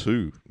Runner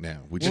 2 now,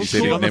 which Well, he said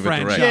cool he'd on the never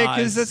franchise. direct. Yeah,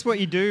 because that's what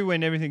you do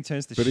when everything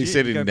turns to But shit. he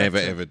said You he'd go back never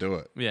to- ever do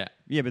it. Yeah.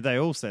 Yeah, but they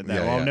all said that. Yeah,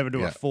 well, I'll yeah, never do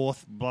yeah. a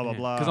fourth. Blah blah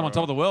blah. Because I'm on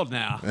top of the world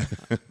now.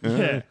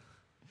 Yeah.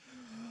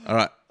 All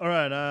right. All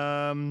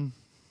right.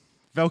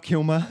 Val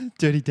Kilmer,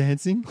 Dirty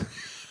Dancing.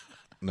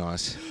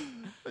 Nice.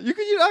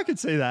 I could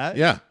see that.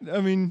 Yeah. I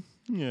mean,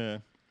 yeah.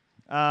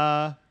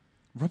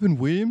 Robin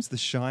Williams, The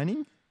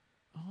Shining.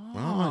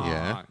 Oh,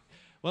 yeah.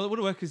 Well, it would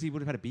have worked because he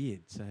would have had a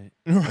beard. So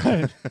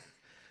Right.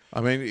 I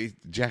mean,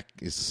 Jack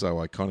is so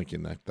iconic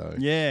in that, though.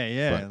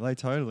 Yeah, But- like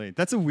totally.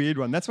 That's a weird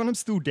one. That's one I'm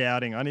still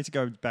doubting. I need to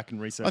go back and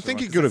research. I that think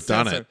one, he 'cause could that have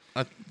done sounds it.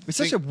 I It's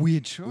such a think-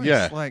 weird choice.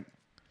 Yeah. Like,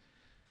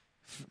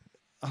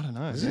 I don't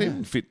know. Does it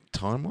even fit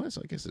time-wise?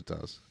 I guess it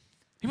does.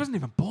 he wasn't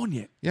even born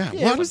yet. Yeah.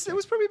 Yeah, what? it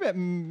was probably about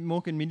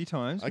Mork and Mindy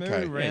times. Maybe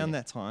Okay. around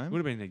Yeah. that time.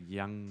 Would have been a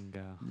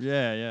younger.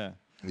 Yeah.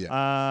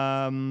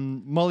 Yeah.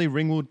 Molly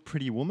Ringwald,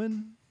 Pretty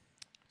Woman.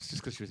 It's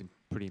just because she was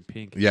pretty in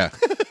pink. Yeah.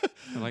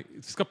 I'm like,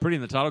 it's got pretty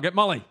in the title. Get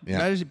Molly.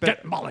 Yeah. Imagine-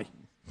 Get Molly.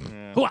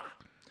 Yeah. Hooah.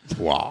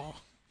 Wow.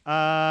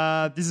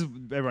 This is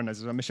everyone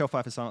knows this. Michelle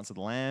Pfeiffer, Silence of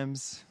the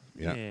Lambs.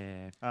 Yeah.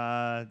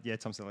 Yeah,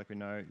 Tom Selleck, we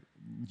know.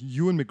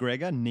 Ewan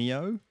McGregor,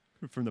 Neo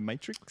from The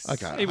Matrix.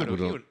 Okay. He would I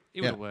would've-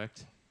 have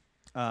worked.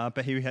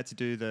 But he had to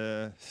do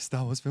the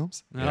Star Wars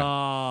films. Yeah.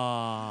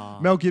 Oh.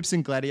 Mel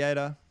Gibson,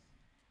 Gladiator.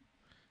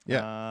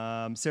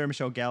 Yeah. Sarah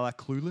Michelle Gellar,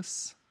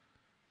 Clueless.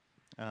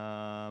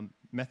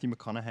 Matthew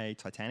McConaughey,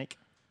 Titanic.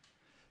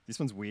 This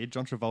one's weird.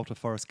 John Travolta,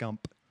 Forrest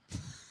Gump.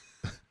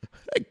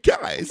 Hey,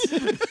 guys.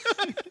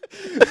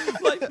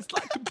 It's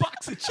like a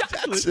box of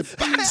chocolate. It's a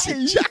box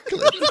of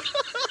chocolate.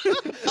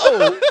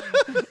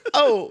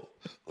 oh,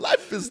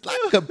 life is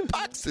like a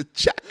box of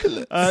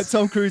chocolate.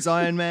 Tom Cruise,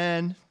 Iron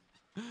Man.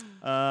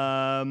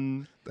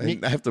 They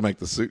have to make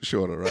the suit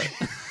shorter, right?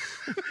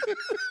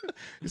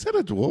 Is that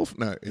a dwarf?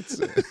 No, it's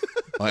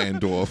Iron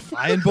Dwarf.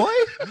 Iron Boy?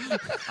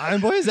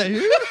 Iron Boy, is that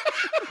you?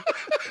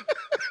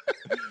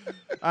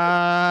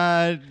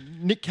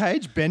 Nick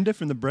Cage, Bender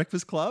from The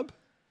Breakfast Club.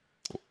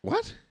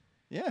 What?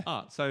 Yeah.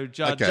 Oh, so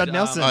Judd, Okay. Judd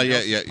Nelson. Oh, yeah,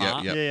 Nelson's yeah, yeah,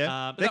 part. yeah.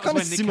 Yeah. But They're that kind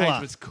was of when similar. Nick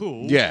Cage was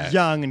cool. Yeah.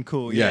 Young and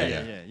cool. Yeah,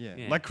 Yeah.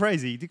 Yeah. Like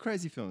crazy. Did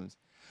crazy films.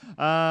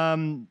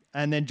 And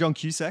then John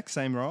Cusack,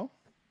 same role.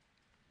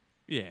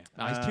 Yeah.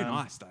 No, he's too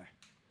nice, though.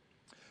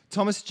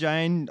 Thomas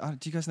Jane.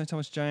 Do you guys know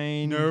Thomas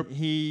Jane? Nope.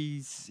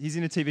 He's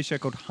in a TV show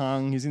called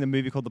Hung. He's in a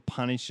movie called The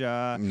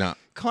Punisher. No.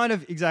 Kind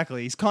of,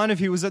 exactly.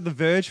 He was at the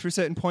verge for a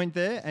certain point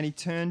there, and he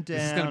turned down.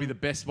 This is going to be the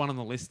best one on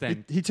the list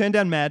then. He turned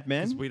down Mad 'Cause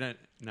Men. we don't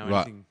know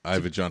Right. anything.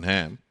 Over John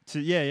Hamm.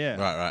 Yeah.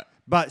 Right.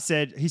 But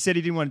he said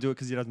he didn't want to do it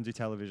because he doesn't do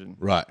television.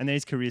 Right. And then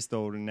his career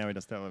stalled, and now he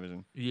does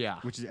television, Yeah.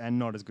 and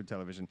not as good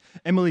television.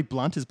 Emily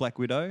Blunt is Black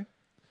Widow,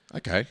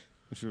 Okay.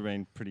 which would have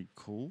been pretty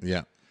cool.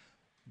 Yeah.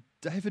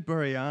 David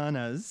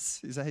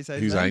Boreanaz, is that how you say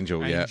his Who's name?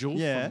 Angel? Yeah. Angel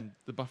Yeah. from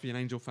the Buffy and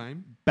Angel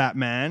fame.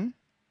 Batman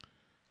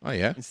Oh,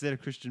 yeah. instead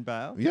of Christian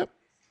Bale. Yep.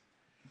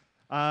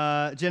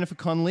 Jennifer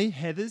Connelly,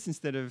 Heathers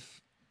instead of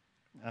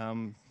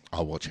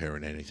I'll watch her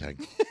in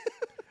anything.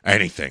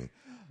 Anything.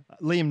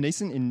 Liam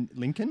Neeson in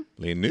Lincoln.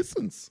 Liam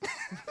Neeson's.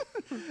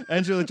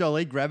 Angela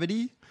Jolie,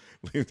 Gravity.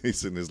 Liam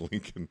Neeson is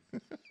Lincoln.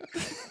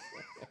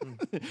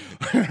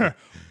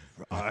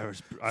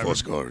 Four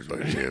scores.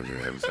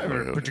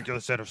 particular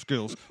set of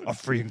skills of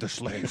freeing the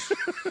slaves.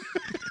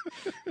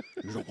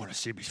 You don't want to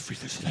see me free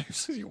the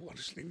slaves. You want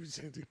to sleep with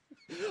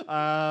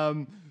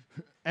something?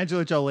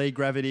 Angela Jolie,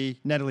 Gravity.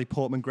 Natalie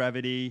Portman,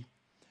 Gravity.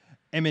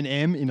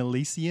 Eminem in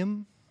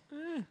Elysium.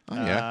 Oh,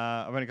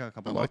 yeah. I've only got a I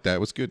couple more. like that. It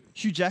was good.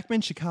 Hugh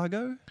Jackman,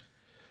 Chicago.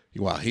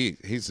 Well,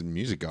 he's a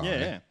music guy.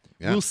 Yeah.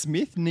 Yeah. Will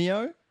Smith,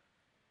 Neo.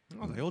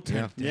 Oh, they all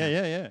turned Yeah.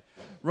 Yeah.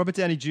 Robert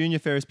Downey Jr.,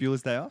 Ferris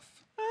Bueller's Day Off.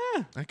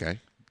 Okay.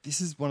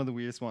 This is one of the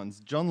weirdest ones.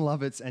 John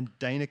Lovitz and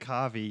Dana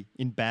Carvey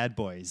in Bad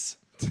Boys.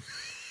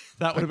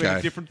 That would have been Okay.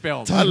 a different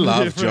film. I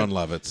love different. John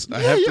Lovitz. I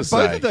have to both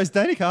say. of those.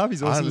 Dana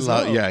Carvey's I awesome as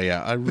love. well.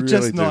 Yeah. I But really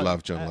just do not-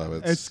 love John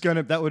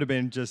Lovitz. That would have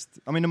been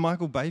a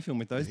Michael Bay film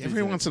with those.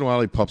 Every once in a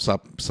while, he pops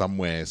up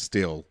somewhere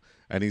still,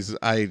 and he's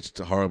aged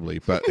horribly,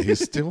 but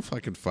he's still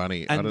fucking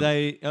funny. I And don't-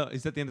 they...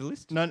 is that the end of the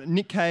list? No,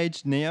 Nick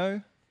Cage,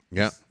 Neo.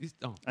 yeah.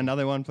 Oh,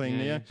 Another one playing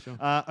Yeah, Neo. yeah,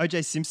 sure.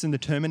 O.J. Simpson, The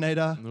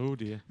Terminator. oh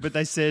dear. But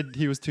they said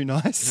he was too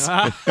nice.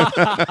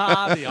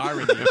 The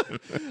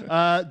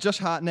irony. Josh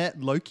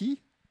Hartnett, Loki.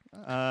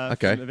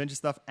 Okay. From Avengers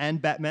stuff.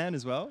 And Batman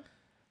as well.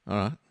 All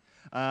right.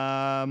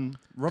 Robin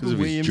Because of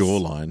Williams. his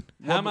jawline.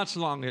 How much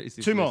longer is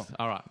this Two more. list?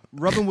 All right.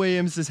 Robin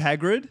Williams as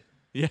Hagrid.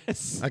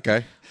 Yes.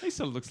 Okay. He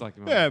sort of looks like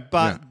him. Yeah,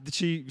 but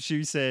she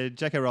said,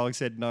 J.K. Rowling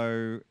said,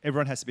 no,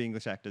 everyone has to be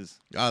English actors.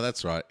 Oh,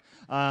 that's right.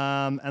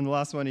 And the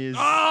last one is...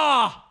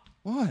 Ah!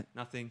 What?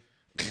 Nothing.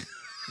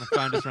 My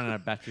phone just ran out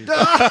of battery.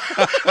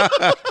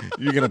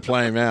 You're going to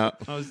play him out.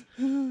 I was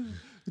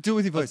Do it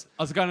with your voice.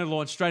 I was going to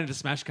launch straight into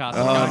Smashcast.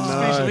 Oh, I'm going, just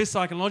finish no. the list so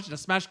I can launch into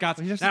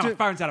Smashcast. You have to Now do my it-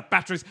 phone's out of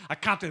batteries. I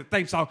can't do the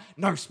theme song.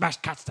 No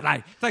Smashcast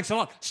today. Thanks a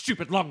lot.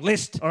 Stupid long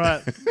list. All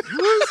right.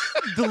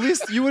 The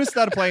list, you would have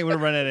started playing, it would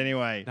have run out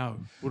anyway. No.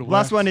 Would've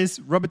Last worked. one is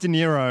Robert De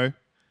Niro.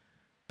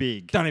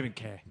 Big. Don't even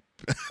care.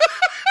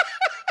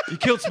 You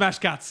killed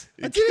Smashcuts.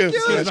 didn't kill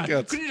it. Smash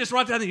Cuts. Couldn't you just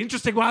write down the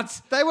interesting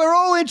ones? They were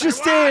all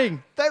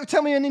interesting.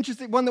 Tell me an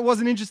interesting one that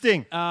wasn't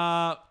interesting.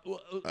 The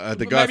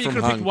guy Maybe you from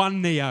could have picked Hung.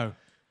 one Neo.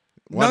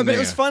 No, One but it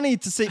was there. funny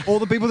to see all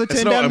the people that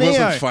It's turned not, down it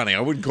Neo. wasn't funny. I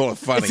wouldn't call it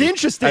funny. It's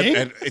interesting.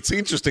 And it's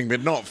interesting,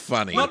 but not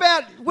funny. What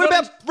about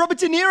Robert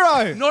De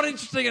Niro? Not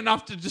interesting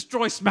enough to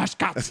destroy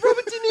Smashcuts.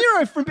 Robert De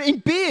Niro from being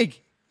big.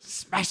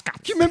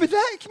 Smashcuts. Do you remember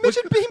that? Can you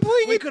imagine being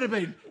playing We it? could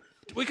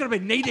have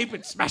been knee deep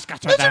in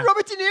Smashcuts right Imagine now.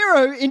 Robert De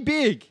Niro in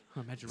Big.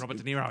 Imagine Robert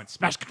De Niro in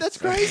Smashcuts. That's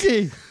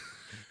crazy.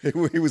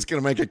 He was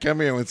going to make a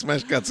cameo in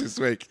Smash Cuts this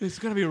week. There's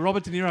going to be a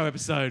Robert De Niro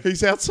episode.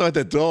 He's outside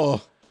the door.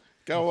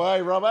 Go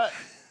away, Robert.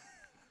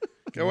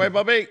 Go away,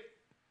 Bobby.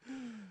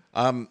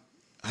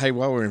 Hey,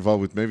 while we're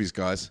involved with movies,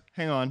 guys,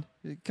 Hang on.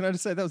 Can I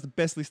just say that was the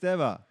best list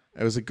ever?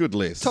 it was a good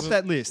list. Top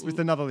that list with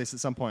another list at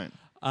some point.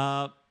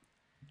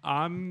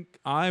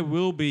 I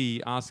will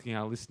be asking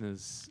our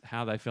listeners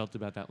how they felt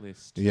about that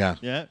list. Yeah.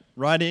 Yeah,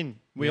 right in.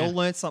 We Yeah. all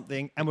learned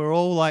something, and we're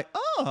all like,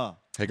 oh,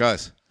 Hey,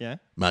 guys. yeah.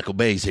 Michael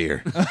Bay's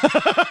here.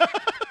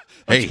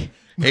 Hey,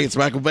 it's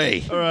Michael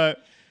Bay. All right.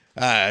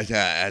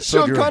 Sean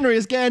Sean Connery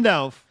as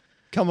Gandalf.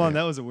 Come on,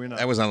 that was a winner.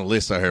 That was on a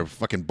list I heard,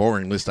 fucking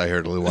boring list I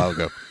heard a little while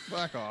ago.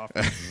 Fuck off.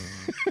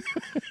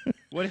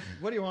 what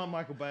do you want,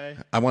 Michael Bay?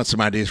 I want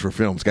some ideas for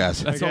films,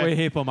 guys. That's Okay. what we're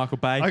here for, Michael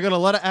Bay. I got a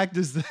lot of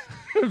actors that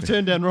have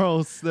turned down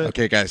roles. That,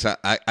 Okay, guys,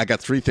 I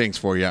got three things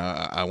for you.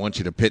 I want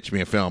you to pitch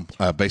me a film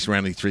based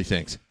around these three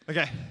things.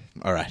 Okay.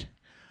 All right.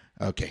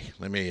 Okay,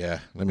 let me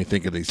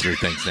think of these three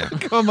things now.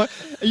 Come on.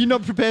 Are you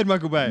not prepared,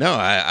 Michael Bay? No,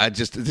 I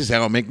just this is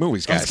how I make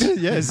movies, I was guys. gonna-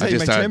 yeah, this is I how you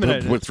just make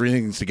Terminator. put three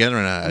things together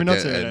and not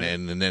Terminator.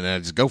 and then I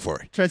just go for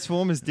it.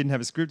 Transformers didn't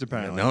have a script,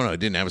 apparently. No, it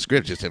didn't have a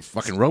script. Just had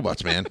fucking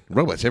robots, man.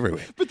 Robots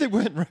everywhere. But they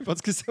weren't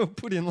robots because they were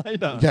put in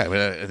later. Yeah,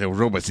 but they were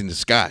robots in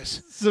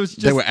disguise. So it's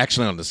just... They were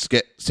actually on the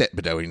set,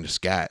 but they were in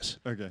disguise.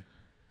 Okay.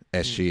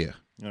 As Shia.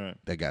 All right.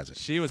 That guy's a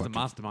She was the fucking-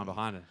 mastermind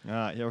behind it.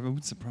 Yeah, it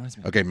wouldn't surprise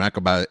me. Okay,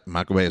 Michael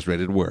Bay is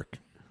ready to work.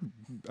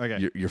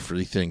 Okay. Your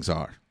three things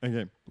are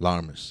Okay.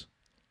 llamas.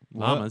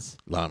 Llamas.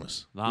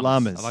 Llamas.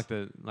 Llamas.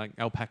 I like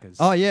alpacas.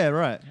 Oh, yeah,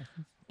 right.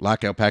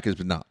 Like alpacas,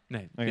 but not. No,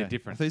 Okay. they're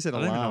different. I thought you said I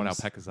don't even know what alarms.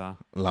 alpacas are.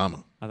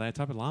 Llama. Are they a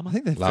type of llama? I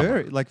think they're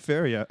Llama.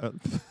 furry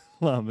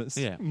llamas.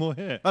 Yeah. More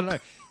hair. I don't know.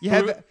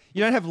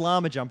 You don't have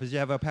llama jumpers, you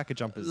have alpaca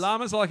jumpers.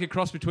 Llamas are like a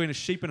cross between a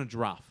sheep and a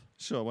giraffe.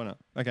 Sure, why not?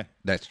 Okay.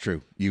 That's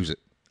true. Use it.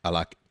 I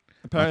like it.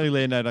 Apparently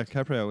Leonardo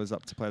DiCaprio was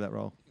up to play that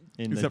role.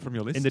 Is that from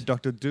your list? In the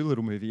Dr.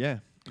 Dolittle movie, yeah.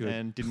 Good.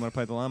 And didn't want to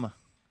play the llama.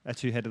 A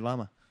two-headed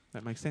llama.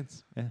 That makes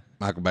sense. Yeah.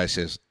 Michael Bay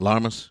says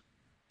llamas,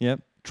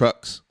 Yep.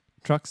 trucks,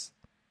 Trucks,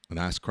 and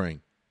ice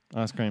cream.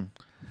 ice cream.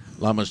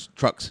 Llamas,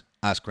 trucks,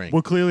 ice cream.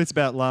 Well, clearly it's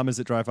about llamas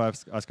that drive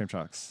ice cream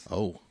trucks.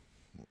 Oh,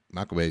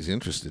 Michael Bay's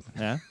interested.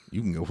 Yeah.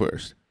 You can go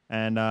first.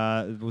 And,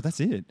 well,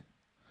 that's it.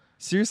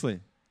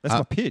 Seriously. That's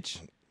my pitch.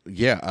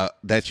 Yeah,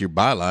 that's your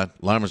byline.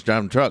 Llamas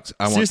driving trucks.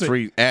 I Seriously. want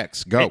three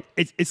acts. Go.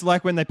 It's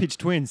like when they pitch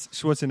twins.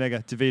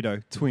 Schwarzenegger,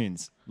 DeVito,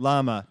 twins.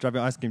 Llama,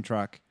 driving ice cream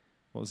truck.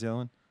 What was the other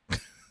one?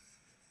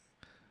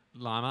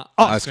 Llama.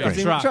 Ice cream.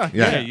 Truck.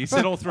 Yeah. You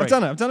said all three. I've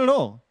done it. I've done it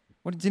all.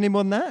 What do you need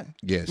more than that?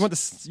 Yes.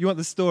 You want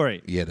the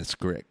story? Yeah, that's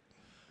correct.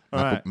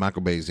 All right.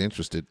 Michael Bay is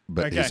interested,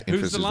 but Okay. his Who's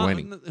interest Who's the is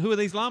waning. llama? Who are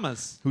these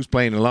llamas? Who's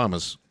playing the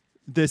llamas?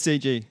 The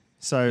CG.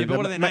 So Yeah, but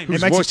what are their names? It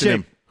Who's makes it voicing cheap.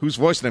 him? Who's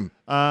voicing him?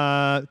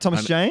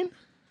 Thomas Jane.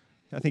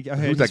 I think I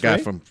heard Who's that he's guy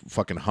free. from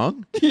fucking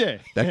Hung? Yeah,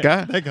 That yeah,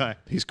 guy? That guy.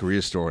 His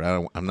career story.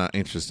 I'm not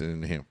interested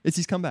in him. It's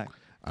his comeback.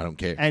 I don't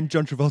care. And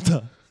John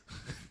Travolta.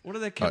 What are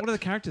the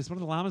characters? What are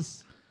the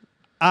llamas?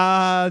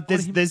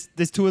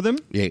 There's two of them,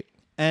 Yeah.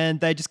 and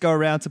they just go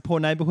around to poor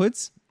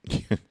neighborhoods,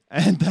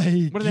 and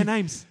they. What are their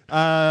names?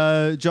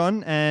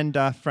 John and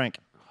Frank.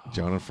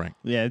 John and Frank.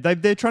 Yeah,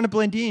 they're trying to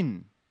blend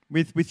in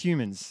with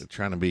humans. They're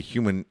trying to be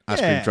human ice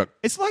cream truck.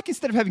 It's like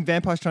instead of having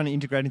vampires trying to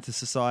integrate into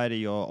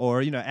society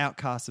or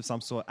outcasts of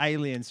some sort,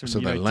 aliens from So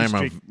they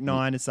llama- District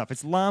 9 and stuff.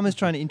 It's llamas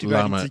trying to integrate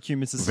Llama into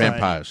human society.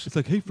 vampires.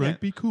 like, hey Frank,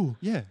 be cool.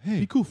 Yeah, hey.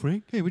 Be cool,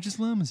 Frank. Hey, we're just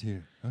llamas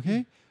here,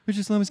 okay? We're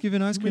just llamas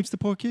giving ice creams to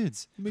poor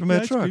kids from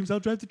our truck. I'll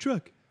drive the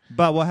truck.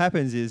 But what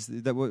happens is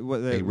that what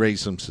They they raise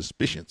some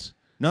suspicions.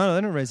 no,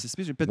 they don't raise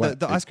suspicion. But What?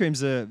 the ice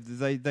creams are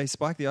they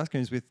spike the ice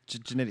creams with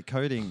genetic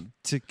coding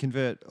to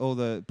convert all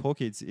the poor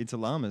kids into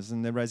llamas,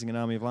 and they're raising an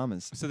army of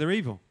llamas. So they're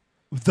evil.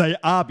 They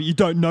are, but you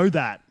don't know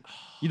that.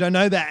 You don't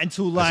know that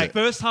until like.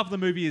 First half of the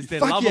movie is they're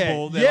Fuck yeah,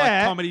 lovable. They're yeah.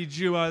 like comedy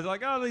duo.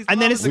 Like, oh, these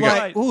And then llamas it's are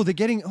like, great. oh, they're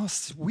getting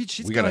sweet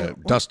shit's We got going a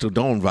on. Dust Till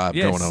Dawn vibe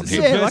Yes. going on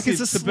here. Yeah, like it's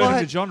a Subverting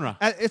slight the genre.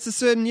 It's a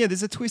certain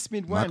there's a twist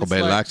midway. and Michael it's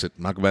Bay like likes it.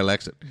 Michael Bay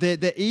likes it.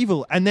 They're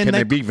evil, and then Can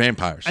they be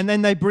vampires? and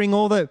then they bring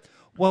all the.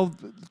 Well,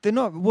 they're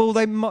not. Well,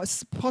 they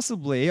might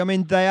possibly. I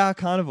mean, they are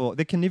carnivore.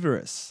 They're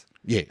carnivorous,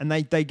 yeah. and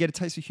they get a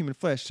taste of human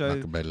flesh. So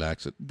Michael Bay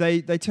likes it.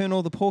 they turn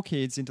all the poor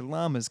kids into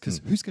llamas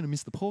because who's going to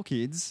miss the poor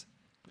kids?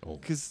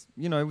 because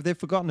they've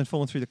forgotten and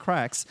fallen through the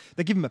cracks.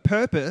 They give him a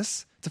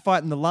purpose to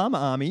fight in the llama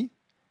army,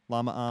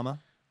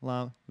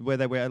 where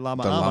they wear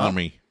llama The armor.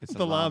 Lamy. It's a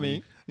The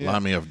Lamy. Yeah.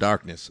 Lamy of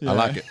darkness. I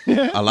like it.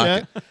 I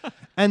like it.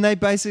 And they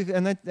basically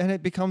and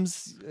it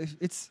becomes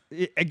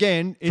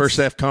again. It's, First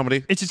half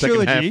comedy. It's a second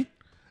trilogy. half-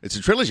 it's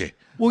a trilogy.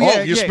 Well,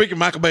 yeah, you're yeah. speaking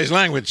Michael Bay's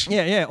language.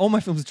 Yeah. All my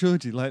films are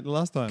trilogy. Like the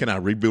last time. Can I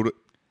rebuild it?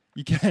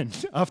 You can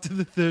after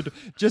the third.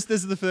 Just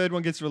as the third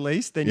one gets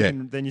released, then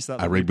Yeah. you start.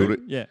 I the reboot it.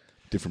 Yeah.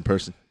 Different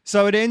person.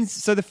 So it ends.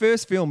 So the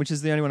first film, which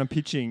is the only one I'm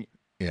pitching,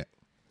 Yeah.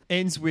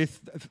 ends with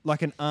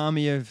like an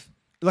army of.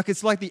 Like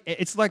it's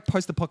like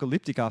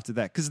post-apocalyptic after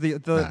that because the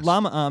Nice.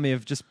 llama army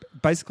have just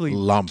basically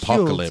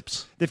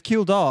Lompocalypse. They've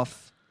killed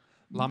off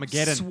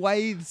Lamageddon.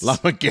 swathes.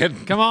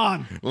 Lamageddon. Come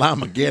on.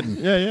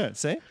 Lamageddon. Yeah.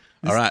 See.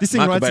 All right, This thing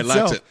Michael writes Bay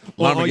likes itself. it.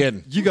 Or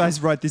Lamageddon. you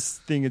guys write this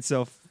thing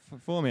itself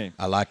for me.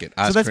 I like it.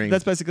 So Ice that's cream.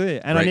 basically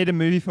it. And I Great. need a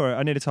movie for it.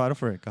 I need a title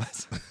for it,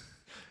 guys.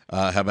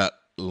 How about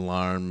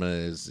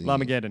Llama's?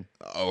 Lamageddon.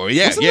 Oh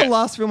yeah, Wasn't yeah. the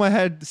last film I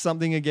had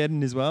something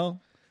again as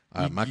well?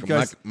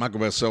 Michael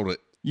Bay sold it.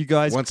 You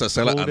guys Once I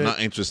sell it, called I'm not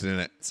interested in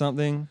it.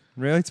 something.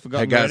 Really? It's Hey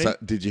forgotten guys,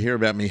 already? did you hear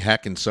about me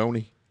hacking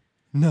Sony?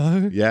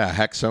 No. Yeah, I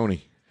hacked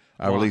Sony.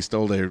 I Why? released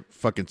all their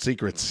fucking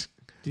secrets.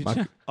 Did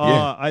Michael- you?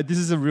 Yeah. This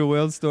is a real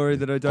world story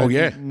that I don't Oh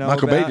yeah, know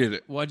Michael about. Bay did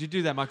it. Why'd you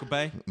do that, Michael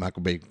Bay?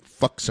 Michael Bay,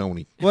 fuck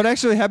Sony. What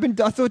actually happened?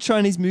 I thought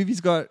Chinese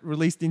movies got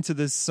released into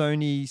the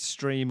Sony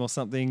stream or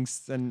something.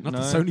 And Not no.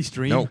 the Sony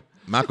stream. No,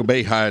 Michael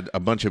Bay hired a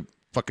bunch of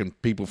fucking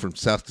people from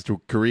South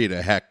Korea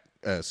to hack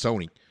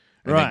Sony,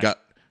 and Right. they got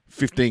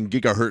 15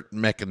 gigahertz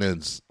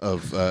mechanisms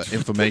of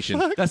information.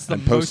 That's the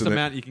and most posted it-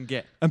 amount you can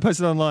get. And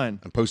posted online.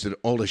 and posted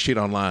all the shit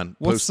online.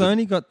 What's Posted-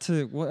 Sony got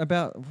to? What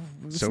about?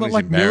 It's Sony's not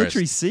like embarrassed.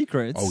 military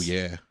secrets. Oh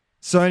yeah,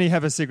 Sony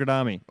have a secret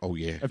army oh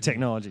yeah. of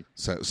technology.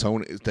 So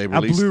Sony they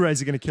Our released.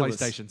 Blu-rays are going to kill us.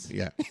 PlayStations.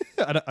 Yeah,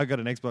 I got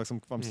an Xbox.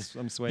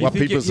 I'm sweet. What You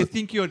think, people's- you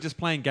think you're just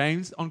playing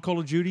games on Call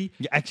of Duty?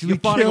 You're actually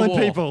fighting a killing war.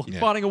 people. You're Yeah.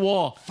 fighting a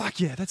war. Fuck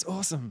yeah, that's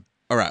awesome.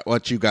 all right.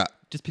 What you got?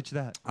 Just picture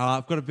that.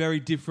 I've got a very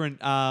different.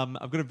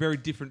 I've got a very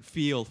different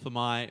feel for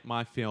my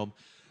film.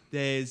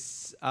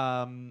 There's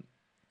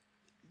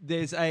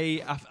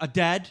a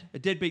dad, a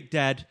deadbeat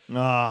dad,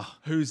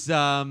 who's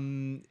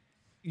the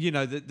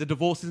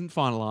divorce isn't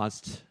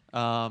finalized.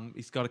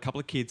 He's got a couple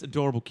of kids,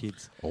 adorable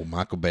kids. Oh,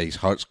 Michael Bay's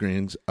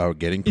heartstrings are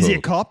getting Is he a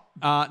pulled.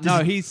 cop?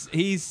 No,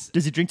 he's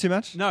Does he drink too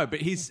much? no,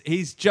 but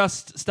he's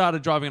just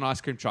started driving an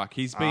ice cream truck.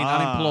 He's been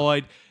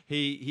unemployed.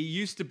 He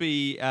used to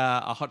be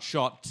a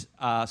hotshot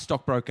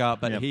stockbroker,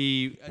 but Yep.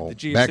 the Oh,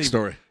 GFC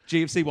backstory.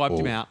 GFC wiped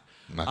him Oh, out.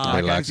 Michael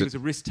Bay likes he it. was a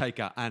risk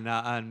taker, and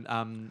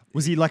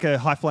Was he like a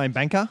high-flying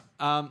banker?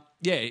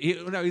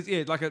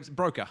 he's like a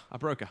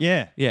broker.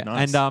 Yeah, yeah.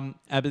 nice. And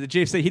but the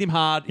GFC hit him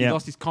hard. He Yep.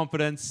 lost his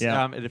confidence.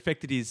 Yep. It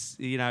affected his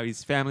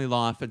family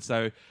life, and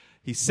so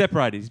he's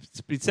separated.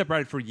 He's been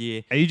separated for a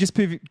year. Are you just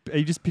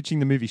pitching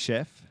the movie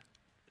Chef?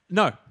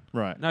 No,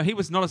 Right. no, he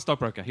was not a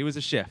stockbroker. He was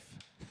a chef.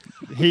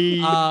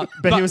 He,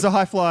 but he was a But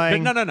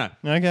high-flying. no.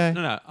 Okay.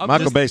 No. I'm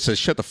Michael just- Bay says,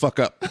 "Shut the fuck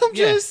up."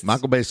 Yeah.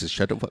 Michael Bay says,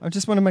 "Shut the fuck." I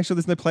just want to make sure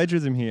there's no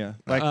plagiarism here.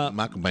 Like,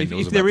 Michael Bay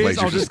knows If about there is,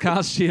 I'll plagiarism. just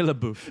cast Sheila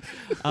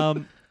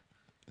LaBeouf.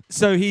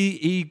 So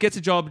he gets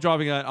a job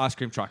driving an ice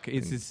cream truck.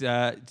 It's his,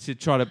 to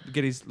try to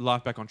get his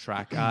life back on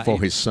track. for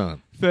his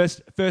son.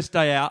 First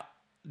day out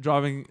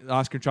driving the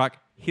ice cream truck,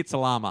 hits a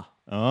llama.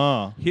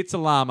 Hits a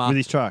llama with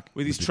his truck.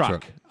 With his his truck.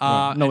 truck.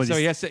 Right. No, And with so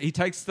his- he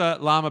takes the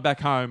llama back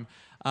home,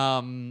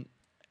 and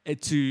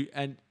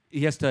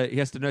he has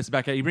to nurse it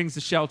back out. He rings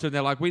the shelter, and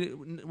they're like,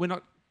 "We're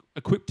not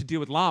equipped to deal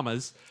with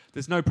llamas.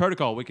 There's no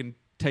protocol. We can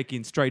take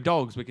in stray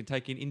dogs. We can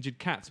take in injured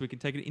cats. We can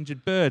take in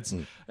injured birds.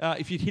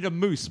 If you'd hit a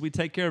moose, we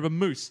take care of a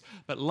moose.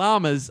 But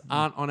llamas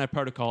aren't on our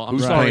protocol. I'm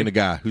Who's sorry. playing the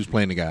guy? Who's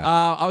playing the guy?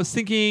 I was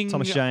thinking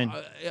Thomas Jane.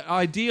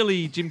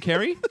 Ideally, Jim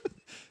Carrey.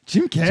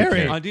 Jim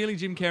Carrey. Ideally,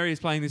 Jim Carrey is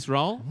playing this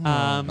role.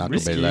 Michael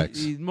Bay likes.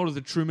 He's more of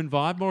the Truman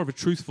vibe, more of a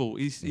truthful.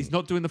 He's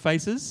not doing the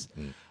faces.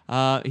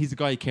 He's the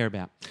guy you care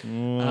about.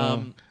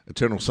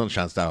 Eternal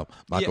Sunshine style.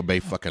 Michael Yeah. Bay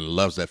fucking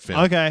loves that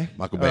film. Okay.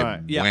 Michael Bay All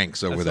right. Yeah,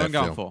 wanks over that's that what I'm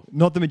going film. for.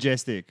 Not the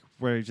Majestic,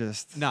 where he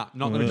just... No,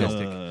 not the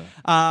Majestic.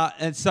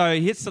 And so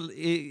he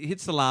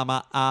hits the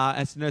llama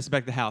and to nurse it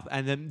back to health.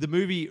 And then the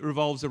movie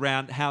revolves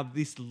around how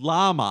this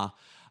llama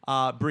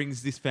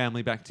brings this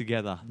family back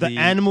together. The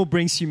animal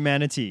brings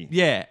humanity.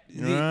 Yeah,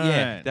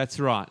 yeah, Right. that's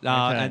right. Okay.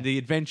 And the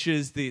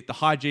adventures, the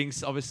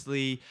hijinks,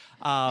 obviously,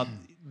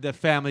 the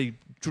family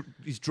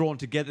is drawn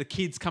together. The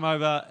kids come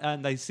over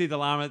and they see the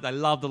llama. They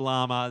love the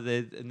llama.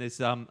 And there's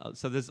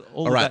so there's all.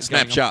 All of right, that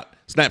going on.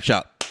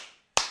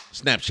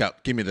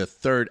 snapshot. Give me the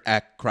third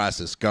act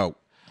crisis. Go.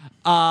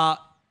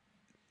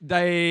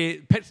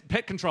 They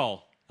pet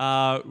control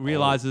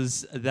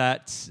realizes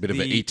that Bit of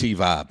an the- ET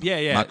vibe.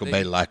 Yeah. Michael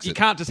Bay likes You it.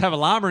 can't just have a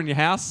llama in your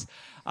house.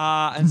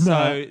 And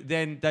so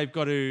then they've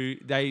got to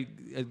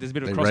there's a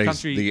bit of They cross raised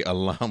country. the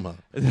llama.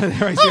 They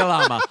raise the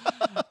llama,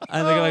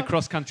 and they got a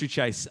cross country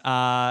chase.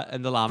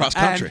 And the llama Cross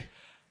country. And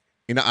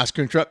In an ice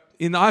cream truck.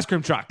 in the ice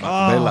cream truck.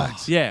 Michael Bay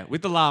likes. Yeah,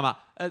 with the llama.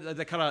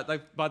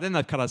 By then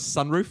they've cut a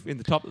sunroof in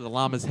the top of the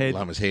llama's head.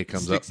 Llama's head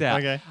comes sticks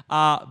up.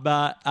 out. Okay.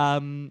 But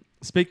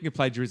speaking of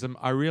plagiarism,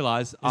 I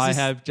realise I this-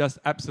 have just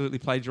absolutely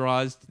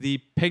plagiarised the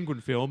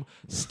Penguin film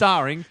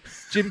starring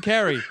Jim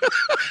Carrey.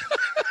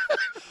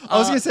 I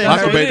was going to say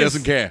Michael Harry. Bay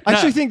doesn't care. I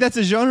actually No. think that's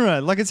a genre.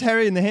 Like it's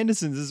Harry and the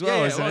Hendersons as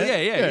well, isn't it?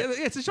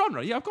 Yeah, it's a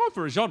genre. Yeah, I've gone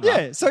for a genre.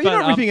 Yeah, so you're But,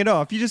 not ripping it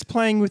off. You're just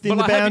playing within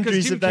the but I have, because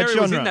boundaries Jim of that Carrey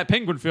genre. was in that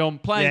Penguin film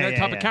playing Yeah, that yeah,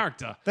 type yeah. of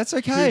character. That's Who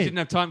okay. didn't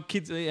have time.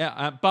 Kids,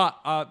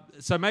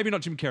 so maybe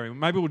not Jim Carrey.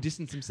 Maybe we'll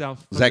distance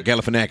himself. from Zach it.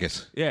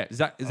 Galifianakis. Yeah,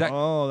 Zach.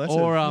 Oh, that's,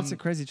 or, that's a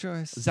crazy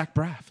choice. Zach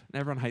Braff.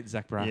 Everyone hates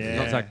Zach Braff. Yeah.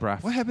 Not Zach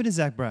Braff. What happened to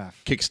Zach Braff?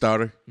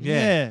 Kickstarter.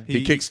 Yeah.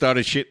 He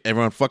kickstarted shit.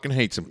 Everyone fucking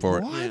hates him for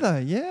it. Why though?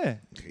 Yeah.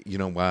 You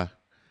know why?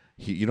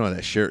 You know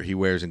that shirt he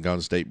wears in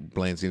Golden State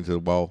blends into the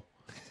wall?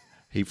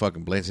 He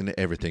fucking blends into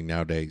everything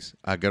nowadays.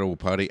 I go to a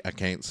party, I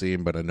can't see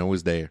him, but I know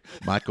he's there.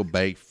 Michael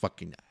Bay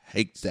fucking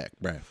hates Zach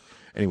Braff.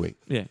 Anyway,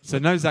 Yeah, so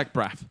no Zach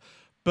Braff.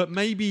 But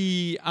maybe,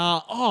 you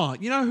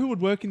know who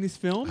would work in this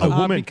film? A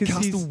woman. Because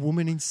Cast he's, a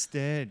woman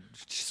instead.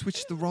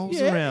 Switch the roles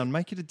Yeah. around.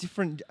 Make it a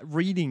different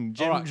reading.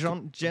 All right,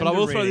 Gender but I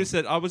will throw reading. this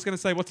at, I was going to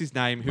say, what's his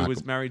name, who was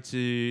Michael- married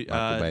to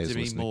Michael Bay is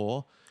Demi listening.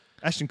 Moore.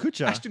 Ashton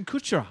Kutcher. Ashton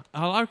Kutcher.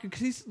 I reckon,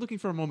 because he's looking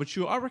for a more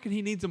mature, I reckon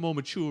he needs a more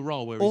mature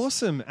role. Where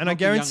Awesome. And I not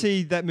the young-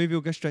 guarantee that movie will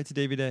go straight to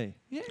DVD.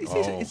 Yeah,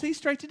 Oh. is he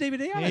straight to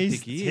DVD? I don't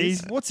think he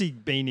is. What's he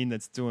been in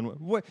that's doing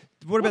what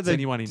about What's the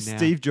anyone in now?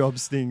 Steve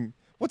Jobs thing?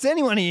 What's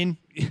anyone in?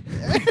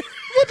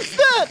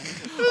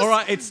 All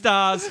right, it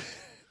stars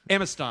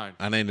Emma Stone.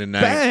 I need to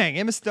know. Bang!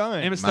 Emma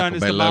Stone. Emma Stone Michael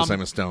is Bay the loves mum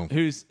Emma Stone.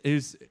 who's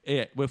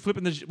yeah. We're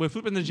flipping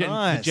the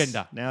Nice.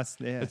 gender. Now it's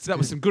yeah. That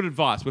was some good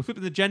advice. We're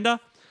flipping the gender.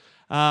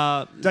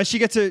 Does she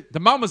get to? The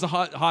mum was a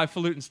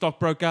highfalutin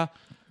stockbroker.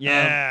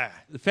 Yeah.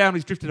 The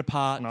family's drifted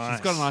apart. Nice.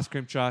 She's got an ice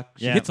cream truck.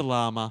 She Yeah. hits a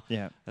llama.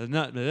 Yeah.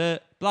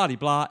 Blah de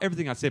blah.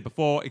 Everything I said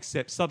before,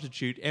 except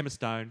substitute Emma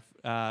Stone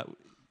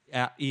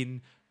out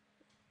in.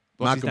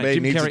 what's his Michael name? Bay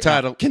Jim needs a Carrey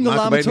title. Can the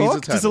Michael llama Bay needs a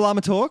talk? Does the title.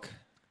 llama talk?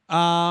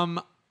 I'm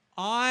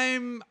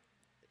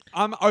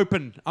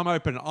open.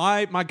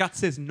 My gut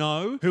says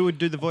no. Who would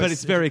do the voice? But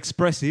it's very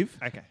expressive.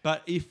 Okay.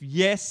 But if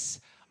yes,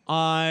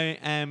 I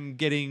am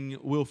getting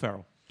Will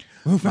Ferrell.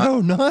 Oh,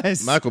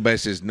 nice. Michael Bay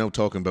says no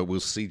talking, but we'll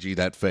CG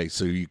that face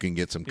so you can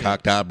get some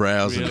cocked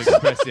eyebrows Really and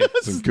expressive.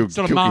 some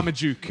sort of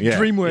Marmaduke. Yeah.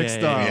 DreamWorks Yeah,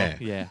 style.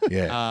 Yeah.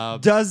 Yeah.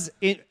 Does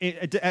it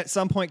at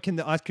some point can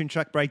the ice cream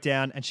truck break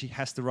down and she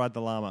has to ride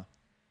the llama?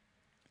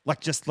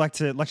 Like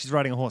she's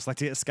riding a horse, like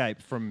to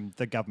escape from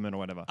the government or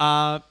whatever.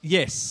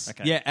 Yes.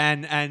 Okay. Yeah,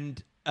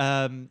 and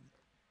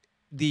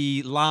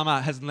the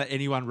llama hasn't let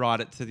anyone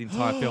ride it to the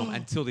entire film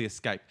until the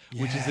escape,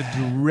 which is a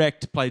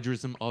direct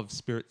plagiarism of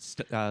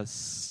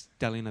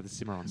Stallion of the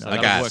Cimarron. So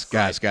that'll guys, work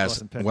great. guys,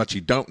 Awesome, perfect. what you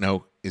don't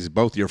know is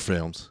both your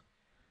films,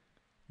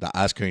 the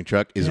ice cream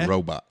truck is Yeah. a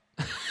robot.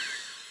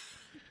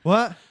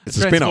 What? It's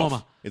a Transformer.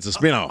 spin-off. It's a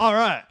spin-off. All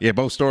right. Yeah,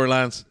 both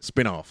storylines,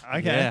 spin-off.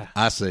 Okay. Yeah.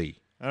 I see.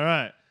 All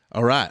right.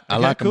 All right. I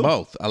Okay, like cool. them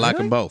both. I like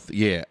Really? them both.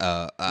 Yeah.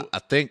 I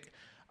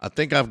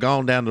think I've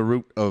gone down the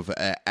route of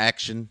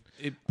action.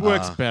 It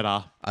works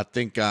better. I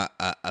think I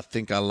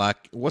like.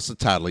 What's the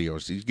title of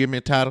yours? Did you give me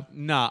a title?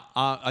 No,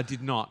 I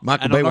did not.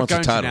 Michael and Bay I'm not wants a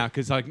going title. to now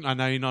because I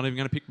know you're not even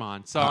going to pick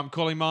mine. So I'm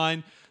calling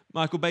mine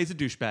Michael Bay's a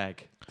douchebag.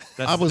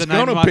 That's I was the name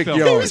going of to my pick film.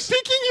 yours.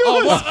 Picking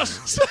Oh,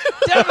 yours. what?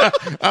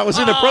 Damn it. I was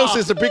in the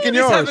process of picking This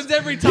yours. happens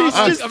every time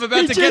I'm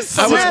about he to get just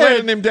I was said-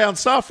 letting him down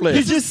softly.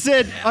 He just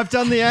said, "I've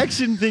done the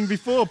action thing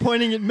before,"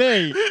 pointing at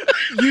me.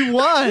 You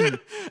won.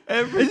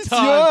 Every It's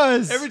time.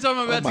 yours. Every time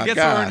I'm about Oh my to get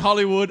somewhere God. in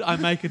Hollywood, I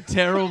make a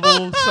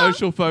terrible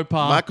social faux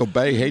pas. Michael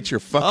Bay hates your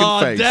fucking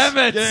oh, face. damn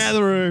it. Get out of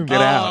the room. Get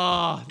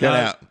out. Get no,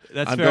 out.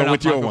 That's I'm fair going enough,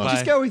 with your Michael one. Bay.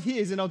 Just go with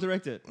his, and I'll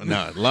direct it.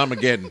 No,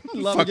 Lamageddon.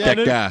 Fuck that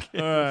Lamageddon? guy.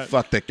 All right.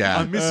 Fuck that guy.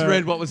 I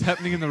misread what was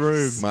happening in the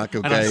room.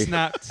 Michael and I Bay.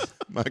 snapped.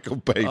 Michael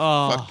Bay.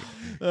 Oh. Fuck.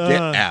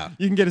 Get out.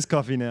 You can get his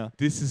coffee now.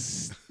 This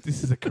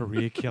is a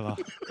career killer.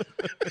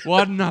 Why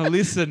didn't I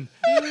listen?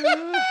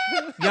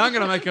 Now I'm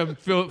going to make a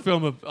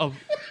film of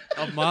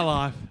my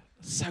life.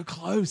 So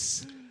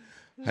close.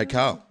 Hey,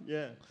 Carl.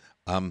 Yeah.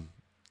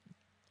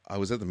 I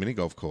was at the mini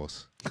golf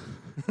course,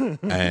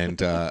 and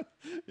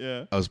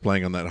Yeah. I was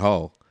playing on that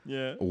hole,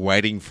 Yeah.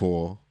 waiting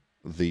for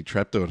the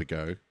trapdoor to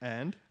go.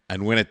 And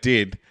And when it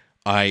did,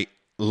 I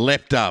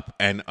leapt up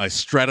and I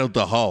straddled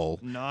the hole.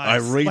 Nice. I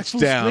Like reached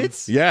full down.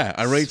 splits? Yeah,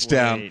 I reached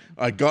down. Sweet.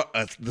 I got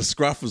the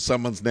scruff of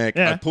someone's neck.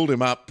 Yeah. I pulled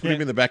him up, put Yeah.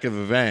 him in the back of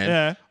a van.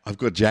 Yeah. I've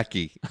got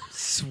Jackie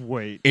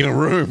sweet. in a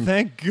room.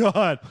 Thank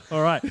God.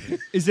 All right.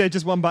 Is there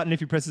just one button if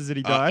he presses it,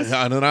 he dies?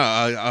 I don't know.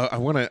 I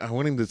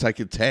want him to take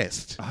a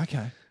test.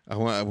 Okay.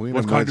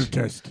 What kind of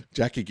test?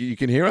 Jackie, you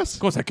can hear us? Of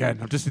course I can.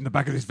 I'm just in the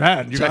back of this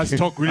van. You guys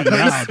talk really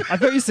loud. I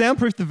thought you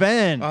soundproofed the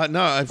van.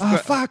 No, I've Oh,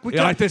 got, fuck. We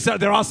Yeah, got like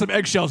there are some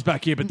eggshells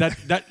back here, but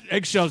that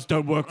eggshells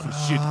don't work for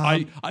shit.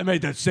 I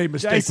made that same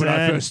mistake when I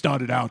Jason. first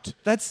started out.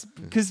 That's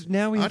because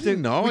now we I have to.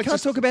 didn't know. We I can't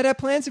just- talk about our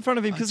plans in front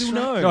of him because he'll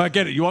know. No, I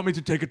get it. You want me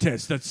to take a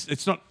test?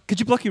 It's not Could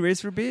you block your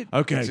ears for a bit?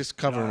 okay. just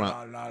cover him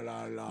up.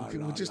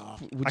 We'll We'll just I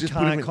put him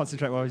can't in.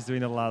 concentrate while he's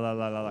doing the la la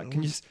la la la.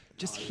 Can you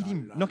just hit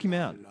him, knock him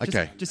out?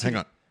 Okay, just hang hit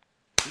on. him.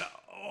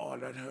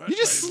 that hurt. You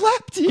just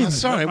slapped him. Oh,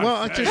 sorry. Well,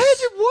 I just.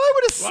 Why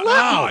would I slap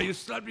Ah, him? you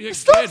slapped me again.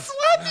 Stop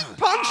slapping!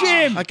 Punch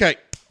him! Okay.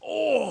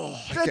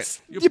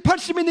 You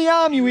punched him in the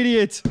arm, you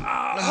idiot.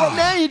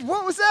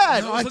 What was that?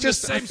 No, was I on the I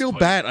same feel spot.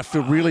 bad. I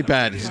feel really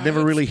bad. He's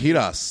never really hit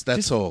us. That's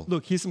Just- all.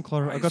 Look, here's some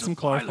chloroform. I've got so some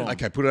chloroform.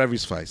 violent? Okay, put it over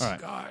his face. All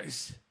right.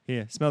 Guys,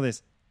 Here, smell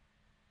this.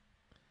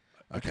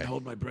 I Okay. can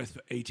hold my breath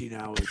for 18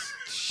 hours.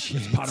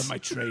 It's part of my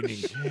training.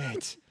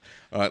 Shit.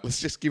 All right, let's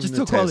just give Just him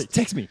the talk quality. test.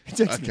 Text me.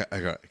 Text me.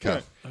 Okay,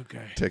 okay.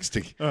 Okay.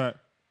 Texting. All right.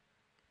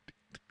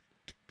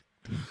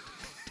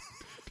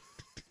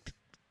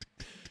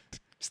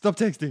 Stop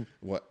texting.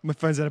 What? My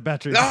phone's out of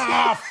batteries.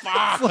 Ah,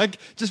 fuck! It's like,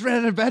 just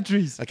ran out of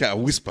batteries. Okay, a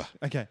whisper.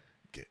 Okay.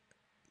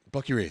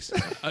 Block your ears.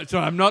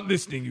 Sorry, I'm not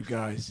listening, you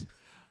guys.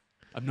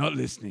 I'm not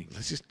listening.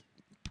 Let's just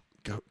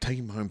go take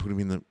him home, put him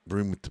in the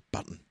room with the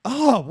button.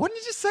 Oh, why didn't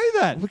you just say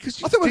that?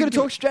 Because you I thought we were going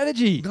didn't to talk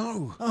strategy.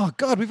 No. Oh,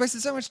 God, we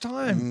wasted so much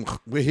time.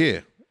 We're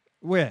here.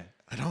 Where?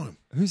 At home.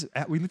 Who's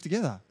at? We live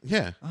together.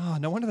 Yeah. Oh,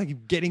 no wonder they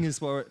keep getting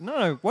us.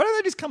 No, why don't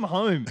they just come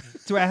home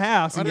to our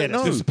house and I get don't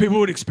us? know. Because people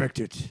would expect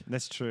it.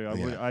 That's true.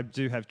 Yeah. I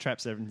do have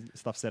traps and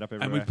stuff set up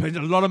And everywhere.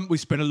 we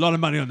spent a lot of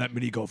money on that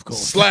mini golf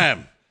course.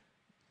 Slam.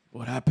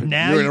 What happened?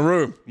 Now You're in a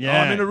room.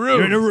 Yeah, I'm in a room.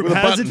 You're in a room. With a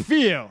How does it button.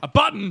 feel? A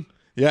button?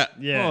 Yeah.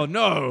 Yeah. Oh,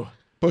 no.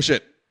 Push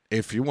it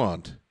if you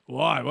want.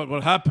 Why?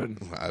 What happened?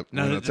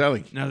 We're not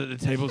telling. Now that the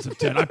tables have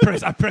turned. I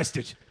pressed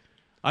it.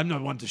 I'm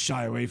not one to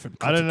shy away from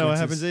I don't know what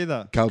happens consequences.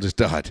 either. Carl just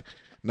died.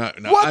 No.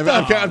 What I'm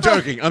the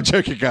joking. I'm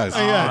joking, guys.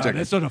 yeah. I'm joking.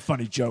 That's not a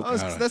funny joke. Oh,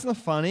 that's not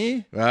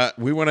funny.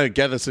 We want to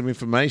gather some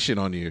information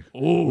on you.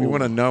 Ooh. We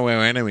want to know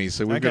our enemies,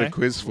 so we've got a Okay.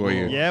 quiz for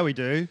you. Yeah, we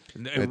do.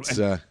 And It's,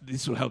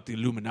 this will help the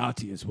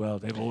Illuminati as well.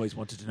 They've always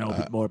wanted to know a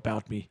bit more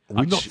about me. I'm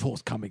which- not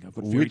forthcoming. I've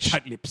got very which-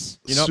 tight lips.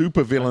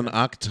 Super villain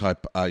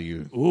archetype are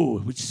you? Ooh,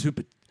 which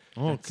super.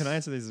 Oh, can I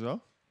answer these as well?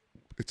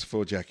 It's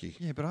for Jackie.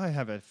 Yeah, but I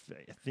have a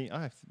thing.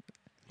 I have.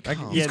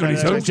 He's got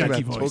his own Talked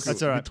Jackie about- voice.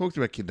 That's all right. We talked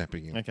about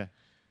kidnapping him. Okay.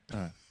 All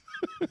right.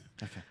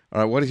 All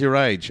right, what is your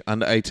age?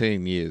 Under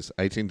 18 years,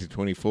 18 to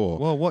 24.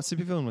 Well, what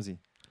supervillain was he?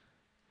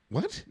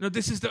 What? No,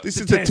 this is the This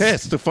the is the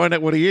test to find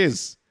out what he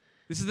is.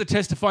 This is the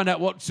test to find out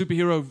what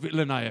superhero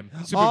villain I am.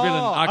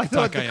 Supervillain I archetype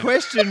thought I the am.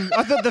 question.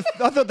 I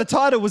thought the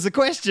title was the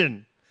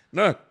question.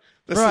 No,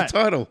 that's Right. the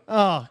title.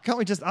 Oh, can't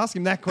we just ask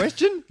him that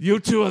question? You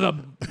two are the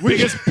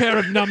biggest pair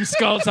of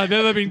numbskulls I've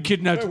ever been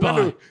kidnapped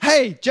by.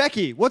 Hey,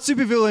 Jackie, what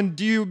supervillain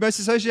do you most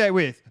associate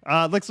with?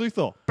 Lex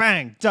Luthor.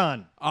 Bang,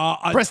 done.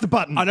 Press the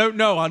button. I don't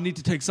know. I need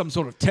to take some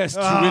sort of test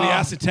to really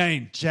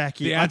ascertain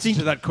Jackie, the I answer think-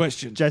 to that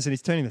question. Jason,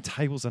 he's turning the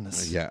tables on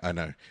us. Yeah, I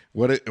know.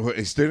 What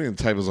he's turning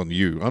the tables on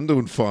you. I'm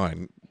doing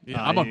fine.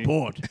 Yeah, I'm on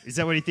board. Is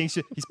that what he thinks?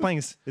 He's playing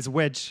us. It's a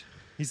wedge.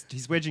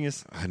 He's wedging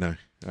us. I know.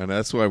 And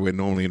that's why we're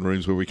normally in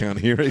rooms where we can't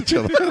hear each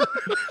other.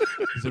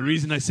 There's a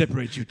reason I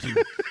separate you two,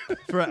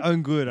 For our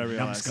own good, I realize.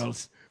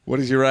 numbskulls. What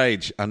is your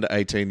age? Under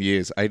 18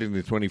 years, 18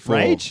 to 24.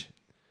 Rage?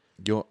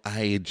 Your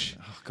age.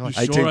 Oh, God.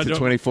 You 18 sure I to don't-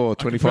 24, I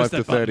can 25 press to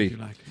that button 30, if you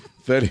like.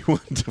 31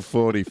 to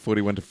 40,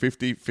 41 to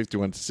 50,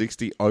 51 to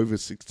 60, over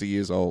 60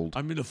 years old.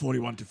 I'm in the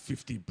 41 to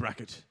 50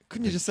 bracket.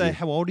 Couldn't you just say,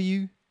 how old are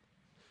you?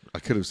 I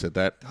could have said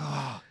that.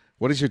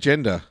 What is your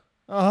gender?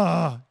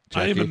 Oh,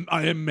 Jackie.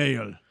 I am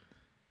male.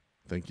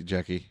 Thank you,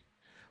 Jackie.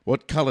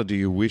 What color do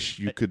you wish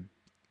you could?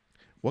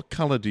 What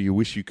color do you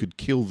wish you could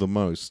kill the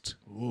most?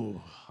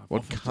 Ooh, I've What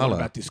often thought colour?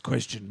 about this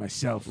question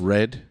myself.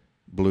 Red,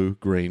 blue,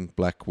 green,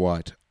 black,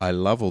 white. I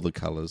love all the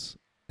colors,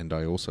 and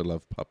I also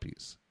love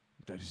puppies.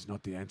 That is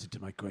not the answer to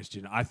my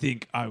question. I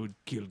think I would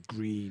kill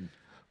green.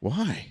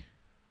 Why?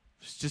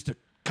 It's just a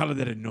color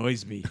that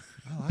annoys me.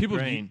 I like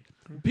green.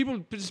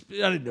 People just, I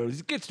don't know,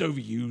 it gets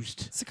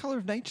overused. It's the color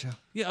of nature.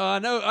 Yeah, I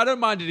know. I don't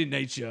mind it in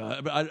nature,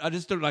 but I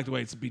just don't like the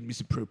way it's been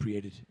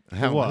misappropriated.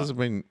 How what? has it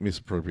been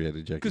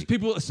misappropriated, Jackie? Because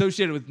people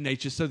associate it with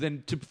nature, so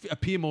then to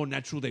appear more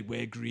natural, they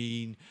wear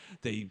green.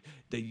 They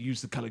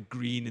use the color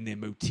green in their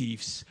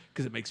motifs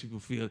because it makes people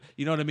feel.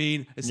 You know what I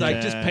mean? It's like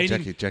just Yeah.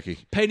 painting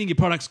painting your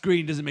products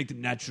green doesn't make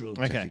them natural.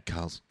 Okay.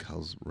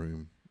 Carl's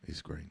room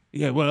is green.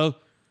 Yeah, well,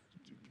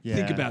 Yeah.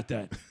 think about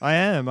that. I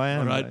am.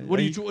 All right, what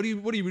are you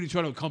really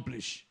trying to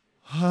accomplish?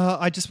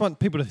 I just want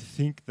people to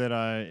think that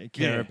I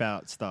care Yeah.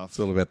 about stuff. It's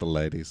all about the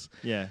ladies.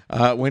 Yeah.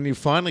 When you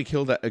finally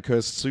kill that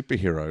accursed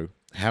superhero,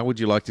 how would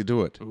you like to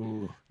do it?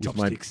 Ooh, With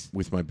chopsticks.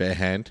 with my bare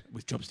hand,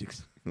 With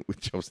chopsticks.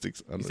 with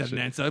chopsticks. I'm Is not that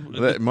an sure.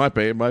 answer? It might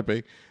be. It might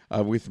be.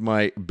 With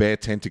my bare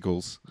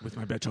tentacles. With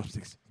my bare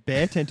chopsticks.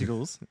 Bear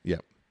tentacles, Yeah.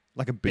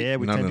 like a bear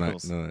with no,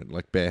 tentacles. no,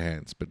 like bare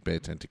hands, but bare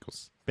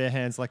tentacles. Bare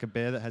hands, like a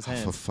bear that has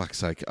hands. For fuck's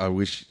sake, I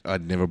wish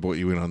I'd never brought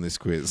you in on this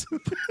quiz.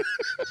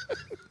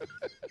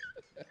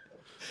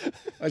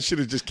 I should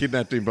have just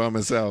kidnapped him by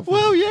myself.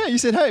 Well, yeah, you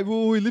said, hey,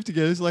 well, we live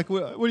together. It's like,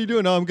 what are you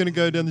doing? Oh, I'm going to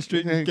go down the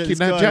street and Yeah, get this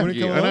kidnap guy. Wanna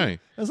Jackie, come I along? know.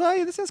 I was like,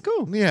 yeah, that sounds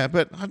cool. Yeah,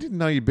 but I didn't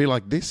know you'd be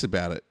like this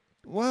about it.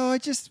 Well,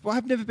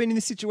 I've never been in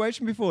this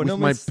situation before. With No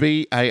my one's-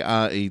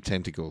 BARE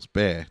tentacles,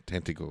 bare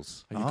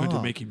tentacles. Are you going to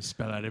Ah. make him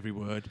spell out every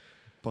word?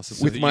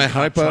 possibly. With that my you can't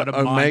Hyper try to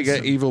mine Omega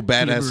some Evil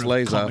glimmer Badass of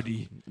laser.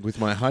 comedy. With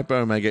my Hyper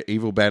Omega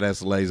Evil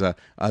Badass laser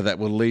that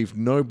will leave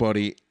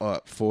nobody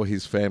for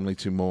his family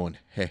to mourn.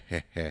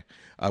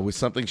 With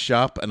something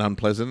sharp and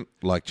unpleasant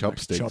like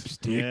chopsticks.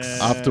 Chopsticks. Yeah.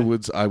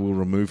 Afterwards, I will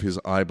remove his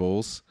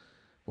eyeballs.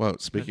 Well,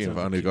 speaking That's of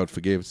so only cute. God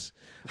forgives,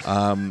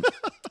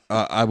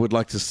 I would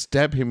like to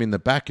stab him in the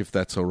back if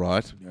that's all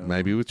right.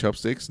 Maybe with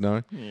chopsticks.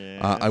 No,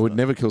 Yeah, I would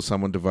never kill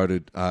someone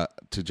devoted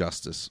to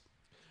justice.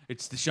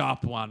 It's the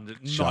sharp one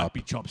that might Sharp.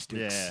 be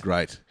chopsticks. Yeah.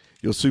 Great.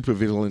 Your super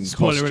villain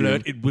Spoiler costume.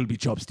 alert, it will be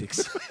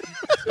chopsticks.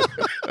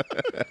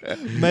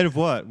 Made of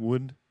what?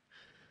 Wood?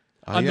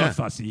 I'm not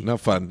fussy. Not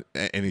fun.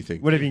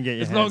 Anything. Whatever you can get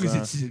your As long hands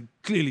as on. it's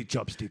clearly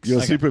chopsticks.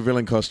 Your super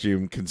villain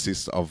costume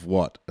consists of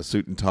what? A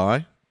suit and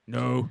tie,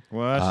 No.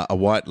 What? a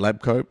white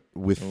lab coat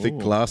with thick Ooh.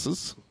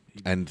 glasses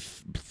and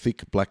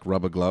thick black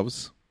rubber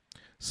gloves,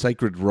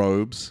 sacred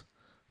robes,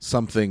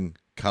 something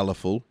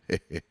colourful.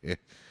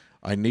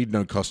 I need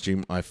no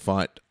costume. I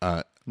fight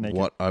Naked.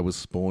 what I was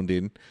spawned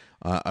in.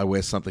 I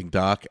wear something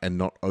dark and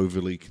not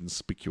overly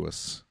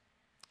conspicuous.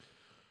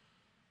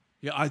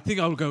 Yeah, I think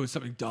I'll go with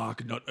something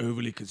dark and not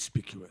overly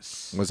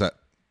conspicuous. What's that?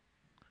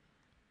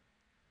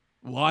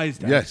 Why is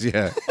that? Yes,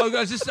 yeah. Oh,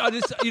 I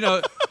just, you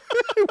know,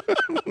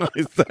 What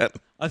is that?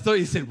 I thought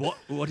you said what?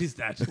 What is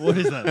that? What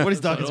is that? What is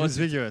dark and What's it?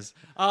 conspicuous?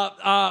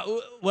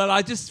 Well,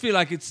 I just feel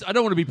like I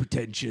don't want to be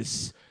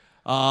pretentious.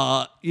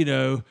 You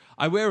know,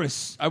 I wear a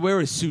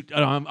suit.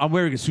 I'm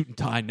wearing a suit and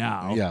tie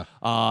now.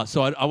 Yeah.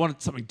 So I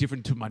wanted something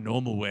different to my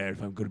normal wear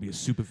if I'm going to be a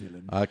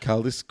supervillain.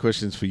 Carl, this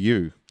question's for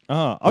you.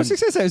 Oh, I was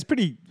just going to say, it was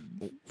pretty...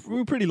 We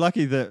were pretty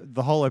lucky that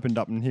the hole opened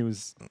up and he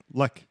was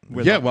like...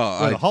 Where Yeah, the,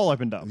 well, where the hole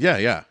opened up.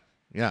 Yeah.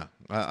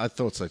 I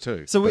thought so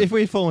too. So But if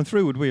we had fallen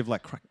through, would we have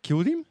like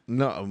killed him?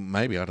 no,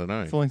 maybe I don't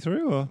know. Falling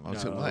through? Or?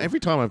 Every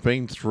time I've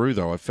been through,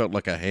 though, I felt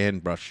like a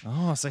hand brush.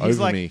 Oh, so he's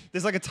over like... me.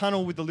 There's like a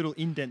tunnel with a little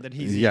indent that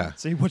he's Yeah. in.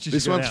 So he watches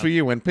This you go one's down. for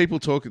you. When people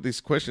talk,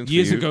 this question's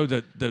Years for you. ago,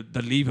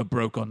 the lever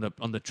broke on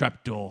the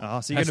trap door.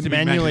 Oh, so you Has could to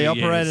have be manually yes.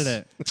 operated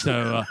it.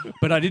 So,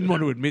 but I didn't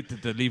want to admit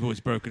that the lever was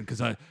broken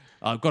because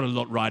I've got a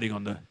lot riding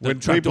on the When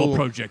trapdoor people-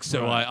 project.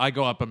 So I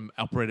go up and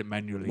operate it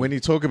manually. When you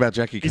talk about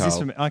Jackie Is Carl, this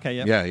from... Okay,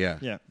 yeah.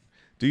 yeah.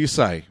 Do you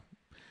say,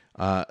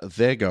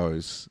 there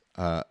goes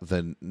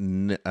the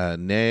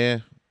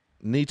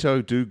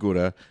Nito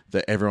do-gooder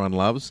that everyone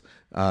loves?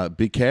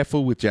 Be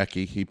careful with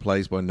Jackie. He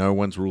plays by no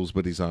one's rules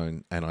but his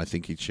own, and I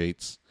think he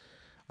cheats.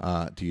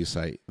 Do you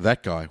say,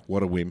 that guy,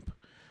 what a wimp?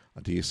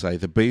 Do you say,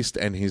 the beast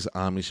and his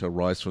army shall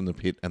rise from the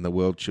pit and the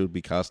world should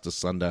be cast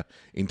asunder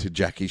into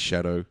Jackie's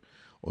shadow?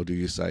 Or do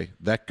you say,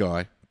 that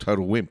guy,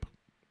 total wimp?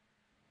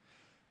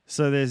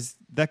 So there's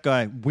that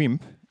guy,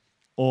 Wimp,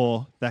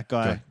 or that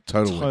guy, Okay,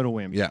 total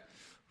Wimp. Yeah.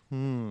 I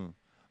don't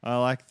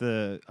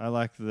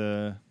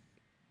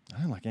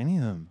like any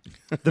of them.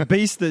 The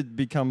beast that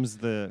becomes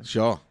the...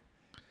 Sure.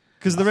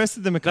 Because the rest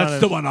of them are kind That's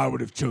of... the one I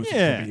would have chosen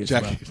Yeah. for me as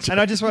Jackie. well. And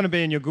I just want to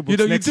be in your good books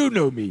You know, next... you do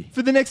know me.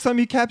 For the next time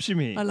you capture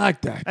me. I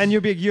like that. And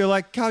you're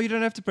like, Carl, you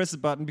don't have to press the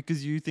button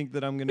because you think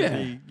that I'm going to yeah,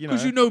 be, you know...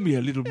 because you know me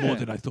a little more Yeah.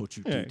 than I thought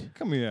you Yeah, did.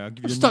 come here. I'll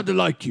give I'm you starting to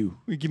like you.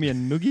 you give me a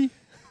noogie?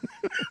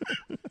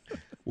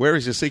 Where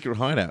is your secret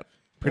hideout?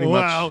 Pretty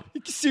Wow.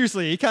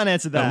 Seriously, you can't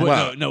answer that. No,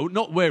 Well- no,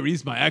 not where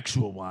is my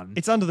actual one.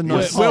 It's under the Where-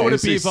 nice where hole. would it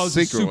It's be his if I was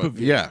a secret one. supervillain?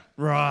 Yeah.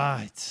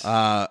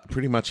 Right.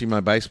 Pretty much in my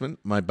basement.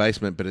 My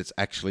basement, but it's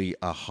actually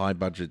a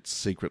high-budget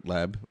secret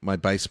lab. My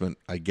basement,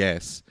 I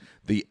guess.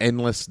 The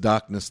endless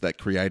darkness that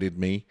created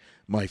me.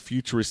 My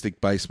futuristic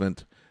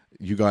basement.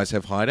 You guys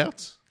have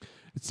hideouts?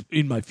 It's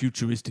in my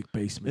futuristic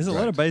basement. There's a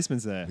lot of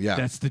basements there. Yeah.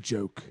 That's the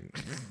joke.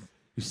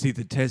 You see,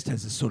 the test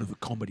has a sort of a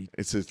comedy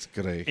It's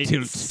got a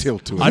tilt.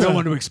 tilt to it. I don't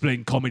want to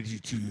explain comedy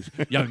to you,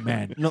 young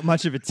man. Not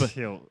much of a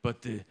tilt.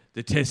 But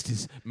the test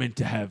is meant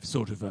to have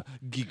sort of a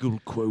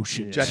giggle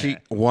quotient. Jackie,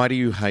 why do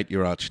you hate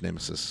your arch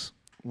nemesis?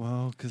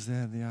 Well, because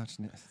they're the arch...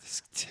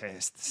 This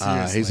test.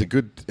 Seriously.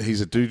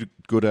 He's a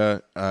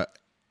do-gooder.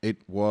 It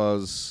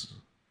was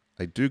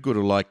a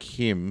do-gooder like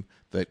him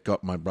that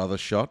got my brother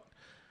shot.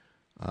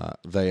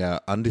 They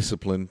are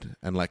undisciplined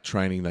and lack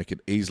training. They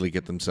could easily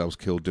get themselves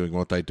killed doing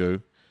what they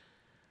do.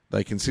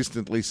 They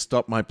consistently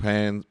stop my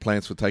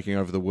plans for taking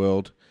over the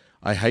world.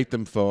 I hate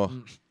them for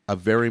a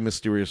very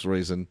mysterious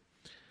reason.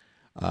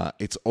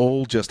 It's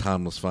all just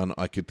harmless fun.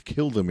 I could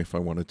kill them if I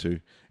wanted to.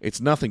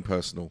 It's nothing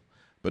personal,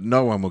 but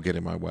no one will get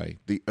in my way.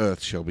 The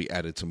earth shall be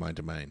added to my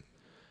domain.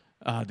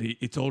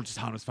 It's all just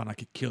harmless fun. I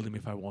could kill them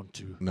if I want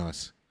to.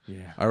 Nice.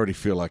 Yeah. I already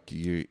feel like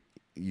the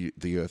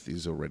earth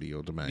is already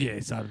your domain.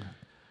 Yes,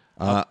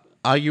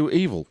 Are you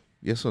evil?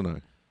 Yes or no?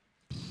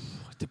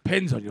 it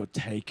depends on your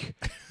take.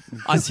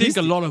 I think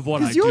a lot of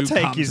what I 'cause your do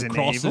take comes isn't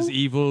across evil. as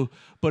evil.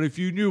 But if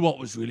you knew what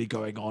was really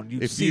going on,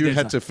 you'd If see you there's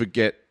had a- to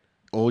forget,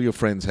 all your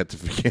friends had to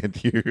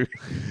forget you,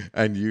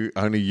 and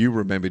only you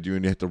remembered you,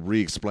 and you had to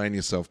re-explain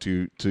yourself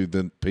to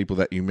the people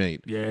that you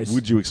meet. Yes.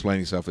 Would you explain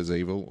yourself as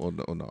evil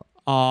or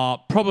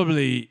not?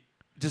 Probably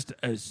just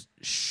as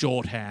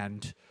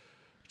shorthand,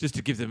 just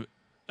to give them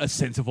a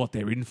sense of what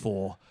they're in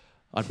for.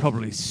 I'd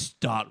probably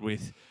start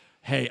with,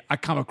 "Hey, I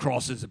come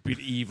across as a bit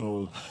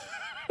evil,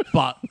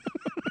 but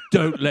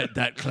Don't let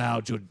that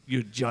cloud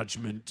your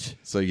judgment.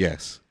 So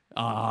yes.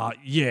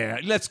 Yeah,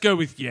 let's go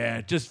with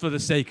yeah, just for the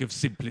sake of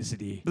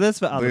simplicity. But that's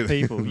for other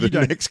people. The You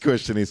don't. next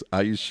question is: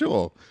 are you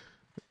sure?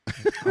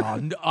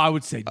 I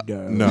would say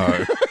no.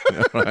 No.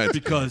 All right.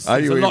 Because Are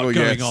there's you a lot evil?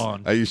 going Yes.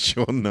 on. Are you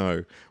sure?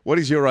 No. What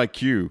is your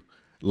IQ?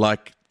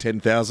 Like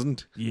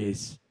 10,000?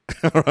 Yes.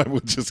 All right, we'll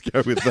just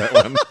go with that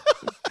one.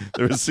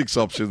 There are 6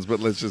 options, but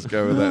let's just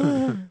go with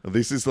that.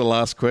 This is the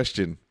last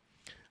question.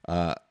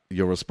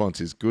 Your response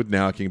is good.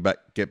 Now I can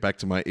get back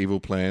to my evil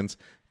plans.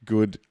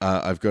 Good.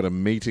 I've got a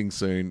meeting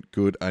soon.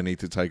 Good. I need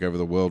to take over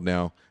the world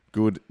now.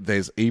 Good.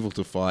 There's evil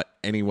to fight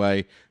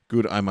anyway.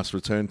 Good. I must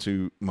return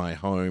to my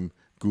home.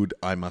 Good.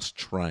 I must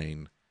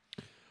train.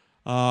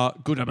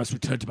 Good, I must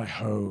return to my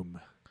home.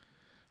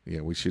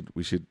 Yeah, we should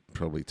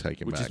probably take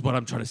him Which back. is what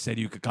I'm trying to say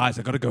to you guys.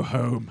 I got to go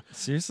home.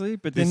 Seriously?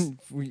 But then,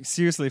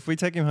 if we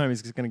take him home,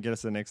 he's going to get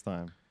us the next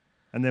time.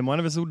 And then one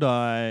of us will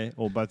die,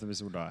 or both of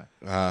us will die.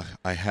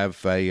 I have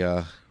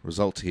a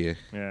result here.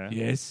 Yeah.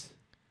 Yes.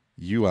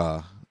 You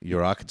are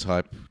your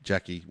archetype,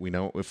 Jackie. We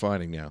know what we're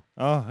fighting now.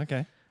 Oh,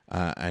 okay.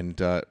 And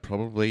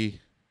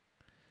probably,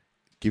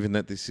 given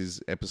that this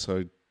is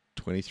episode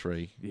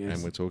 23, Yes.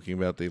 and we're talking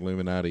about the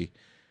Illuminati,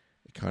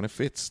 it kind of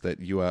fits that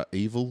you are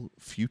evil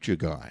future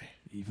guy.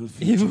 Evil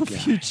future Evil guy.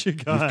 future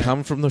guy. You've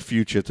come from the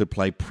future to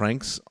play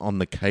pranks on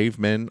the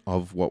cavemen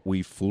of what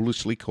we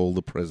foolishly call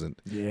the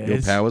present. Yes.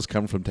 Your powers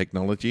come from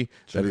technology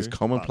that is True.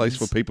 commonplace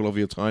Buttons. for people of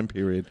your time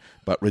period,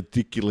 but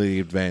ridiculously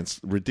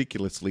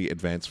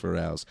advanced for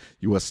ours.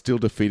 You are still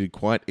defeated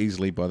quite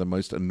easily by the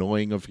most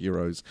annoying of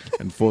heroes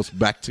and forced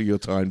back to your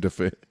time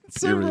period.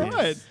 So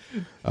right.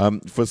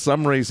 For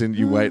some reason,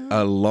 you wait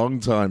a long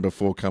time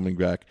before coming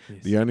back.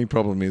 Yes. The only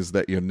problem is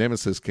that your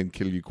nemesis can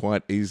kill you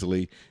quite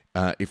easily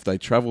if they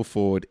travel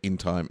forward in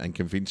time and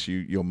convince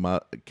your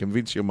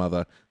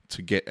mother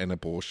to get an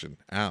abortion.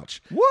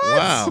 Ouch! What?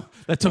 Wow!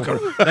 That took a Wow,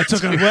 pretty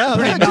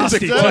that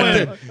nasty just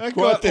turn. that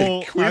Quite got all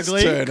the quiz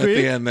ugly, turn at quick.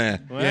 the end there.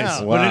 Wow.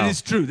 Yes, Wow. but it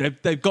is true.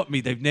 They've got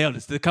me. They've nailed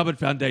it. The Cupboard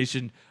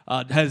Foundation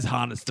has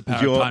harnessed the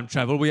power You're- of time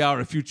travel. We are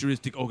a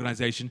futuristic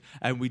organization,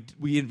 and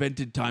we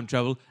invented time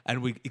travel,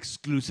 and we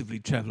exclusively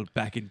traveled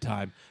back in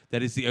time.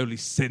 That is the only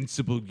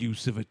sensible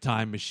use of a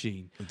time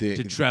machine,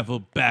 to travel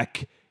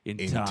back in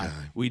time.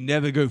 We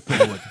never go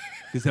forward,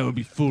 because that would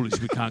be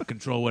foolish. We can't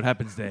control what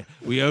happens there.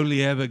 We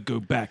only ever go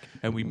back,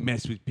 and we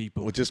mess with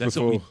people. Well, just That's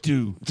before- what we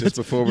do. Just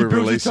before we You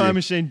built a release time you,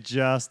 machine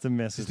just to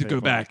mess with To go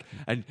people. back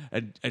and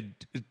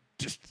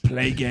just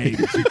play games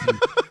with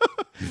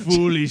you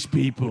foolish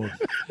people.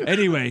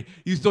 Anyway,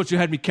 you thought you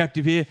had me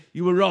captive here.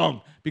 You were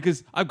wrong,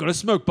 because I've got a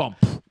smoke bomb.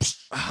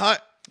 Hi.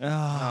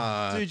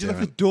 Dude, you damn left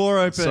the it. door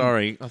open.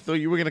 Sorry, I thought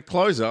you were going to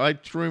close it. I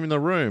threw him in the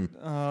room.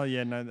 Oh,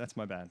 yeah, no, that's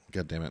my bad.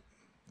 God damn it!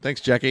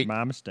 Thanks, Jackie.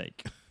 My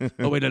mistake.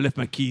 Oh wait, I left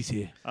my keys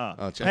here. Oh,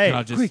 Jackie. Hey, Can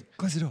I just- quick,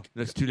 close the door.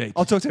 That's too late.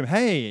 I'll talk to him.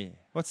 Hey,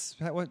 what's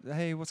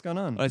going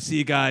on? I'll see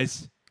you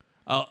guys.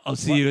 I'll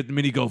see you at the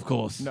mini golf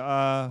course.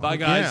 Bye,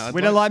 guys. yeah,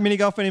 we don't like mini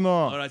golf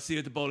anymore. All right, see you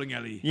at the bowling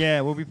alley.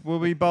 Yeah, we'll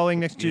be bowling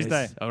next Yes.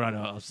 Tuesday. All right,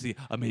 I'll see.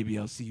 Maybe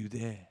I'll see you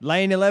there.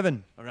 Lane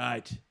 11. All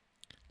right.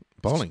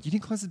 Bowling. You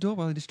didn't close the door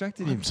while I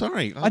distracted him. I'm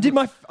sorry. I did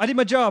my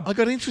job. I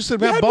got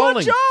interested We about had one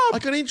bowling. job. I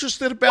got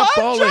interested about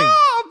One bowling.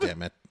 job.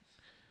 Damn it!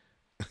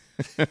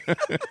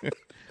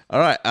 All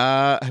right.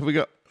 Have we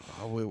got?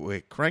 Oh,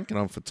 we're cranking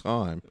on for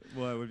time.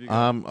 What have you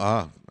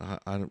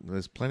got?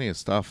 There's plenty of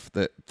stuff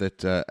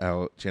that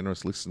our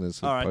generous listeners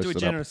have All right, do a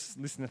posted generous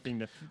listener thing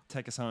to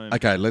take us home. up.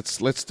 Okay,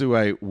 let's do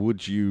a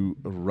would you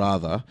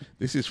rather.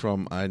 This is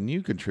from a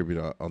new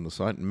contributor on the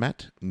site,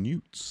 Matt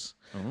Newts.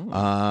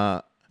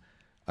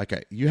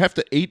 Okay, you have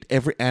to eat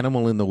every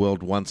animal in the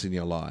world once in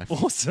your life,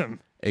 Awesome.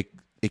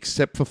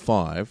 except for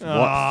 5. What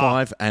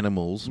 5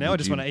 animals? Now I would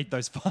just you- want to eat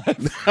those 5.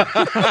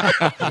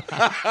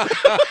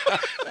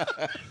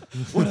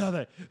 What are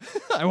they?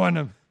 I want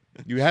them.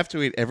 You have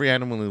to eat every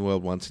animal in the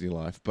world once in your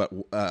life, but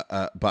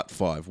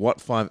 5. What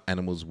 5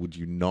 animals would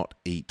you not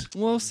eat?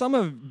 Well, some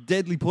are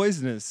deadly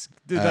poisonous.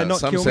 Do they not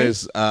some kill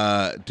says,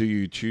 do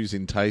you choose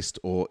in taste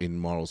or in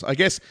morals? I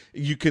guess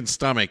you can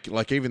stomach,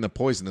 like even the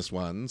poisonous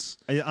ones.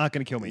 me? They aren't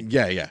going to kill me.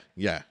 Yeah.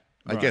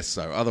 I Right. guess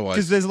so. Otherwise,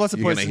 Because there's lots of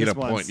you're poisonous going to hit a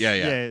ones. point.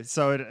 Yeah.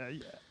 So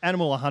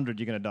animal 100,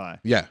 you're going to die.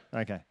 Yeah.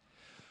 Okay.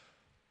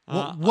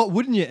 What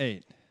wouldn't you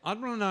eat? I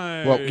don't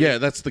know. Well, yeah,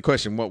 that's the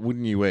question. What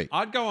wouldn't you eat?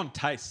 I'd go on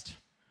taste.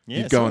 Yeah,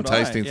 You'd go so on would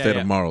I. taste instead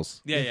Yeah. of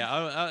morals.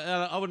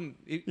 Yeah. I wouldn't.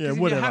 Yeah, If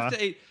whatever.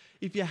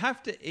 you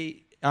have to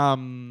eat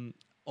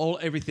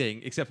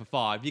everything except for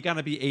 5, you're going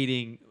to be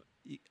eating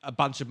a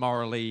bunch of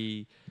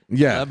morally.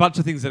 Yeah. A bunch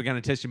of things that are going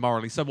to test you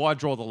morally. So why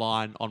draw the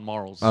line on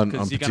morals? On you're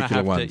going to particular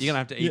have ones. to. You're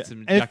going to have to eat Yeah.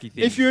 some And yucky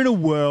things. if you're in a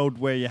world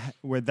where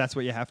where that's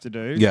what you have to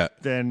do, Yeah.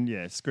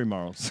 then screw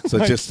morals. So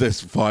just there's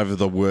 5 of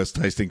the worst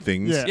tasting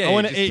things. Yeah. yeah, I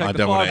wanna just eat- take I the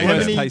don't wanna 5 eat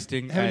worst them.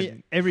 tasting. How many?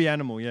 and Every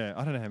animal, yeah.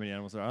 I don't know how many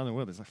animals there are in the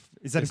world. Is that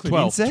There's include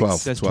 12. insects?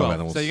 12. There's 12 12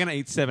 animals. So you're going to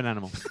eat 7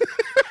 animals.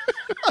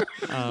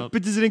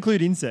 But does it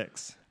include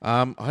insects?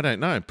 I don't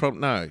know.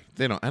 No,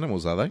 they're not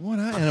animals, are they? What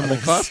are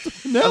animals?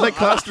 Are they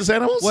classed as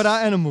animals? What are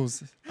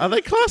animals? Are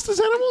they classed as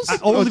animals?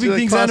 all Or do living they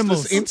things classed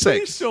animals. as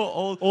insects.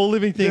 Sure, All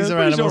living things Yeah, are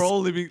I'm pretty animals. sure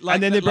all living, like,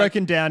 and then they're like,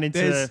 broken down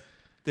into.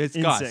 there's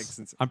insects.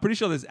 guys. I'm pretty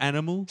sure there's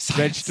animal, Science.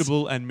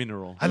 vegetable, and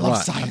mineral. I love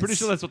Right. science. I'm pretty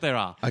sure that's what there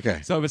are.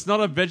 Okay. So if it's not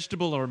a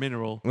vegetable or a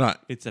mineral, Right.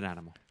 it's an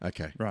animal.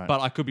 Okay. Right. But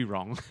I could be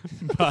wrong.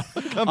 But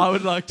I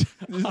would like to.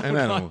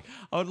 animal.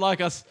 I would like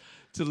us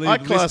to leave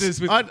I'd class- listeners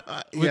with,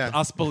 with yeah.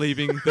 us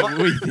believing that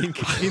we think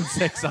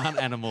insects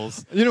aren't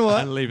animals. You know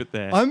what? And leave it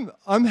there.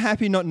 I'm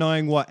happy not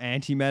knowing what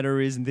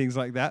antimatter is and things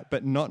like that,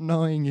 but not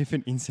knowing if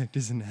an insect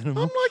is an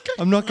animal.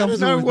 I'm not I don't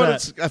comfortable know with what that.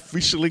 it's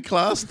officially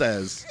classed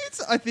as.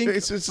 I think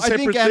It's a I separate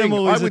think thing.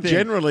 animal I is a would thing.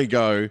 generally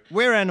go,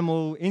 We're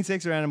animal,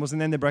 insects are animals, and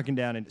then they're broken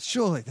down into.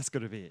 Surely that's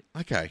got to be it.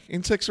 okay,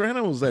 insects are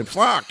animals then.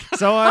 Fuck.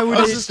 So I would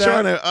I was eat just that.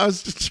 trying to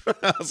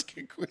ask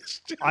a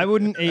question. I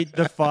wouldn't eat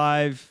the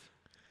 5,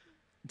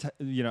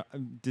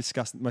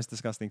 most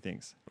disgusting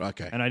things,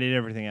 Okay. and I'd eat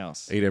everything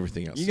else. Eat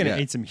everything else. You're gonna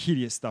yeah. eat some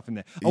hideous stuff in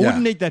there. I Yeah.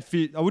 wouldn't eat that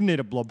fish. I wouldn't eat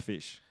a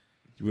blobfish.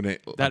 You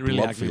wouldn't eat That a really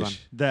ugly blobfish. one.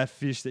 That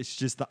fish that's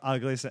just the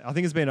ugliest. I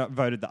think it's been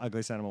voted the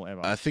ugliest animal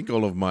ever. I think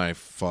all of my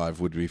 5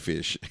 would be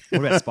fish.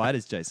 What about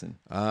spiders, Jason?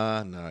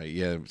 No,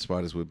 yeah,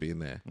 spiders would be in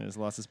there. There's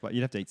lots of spiders.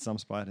 You'd have to eat some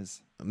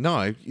spiders.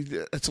 No,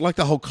 it's like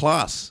the whole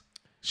class. Oh,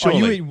 Surely.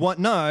 you eat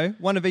one? No,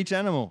 one of each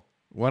animal.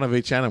 One of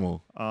each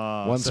animal.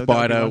 One so that would be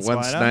spider, one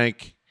one spider?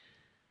 snake.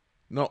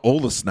 Not all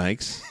the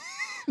snakes.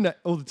 No,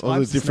 all the types all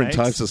the of different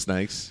snakes. types of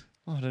snakes.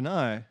 I don't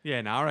know. yeah,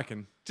 no, I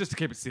reckon. Just to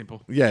keep it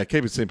simple. Yeah,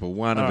 keep it simple.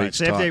 One All of right, each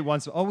so you have to eat type.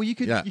 one. Oh well, you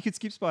could Yeah. you could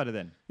skip spider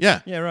then.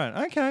 Yeah. Yeah,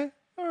 right. Okay,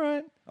 all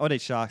right. I would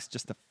eat sharks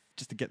just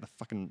to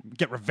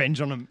get revenge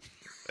on them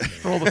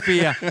For all the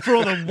fear. for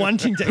all the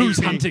wanting to Who's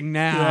eat me. hunting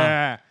now?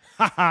 Yeah,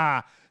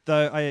 haha.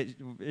 Though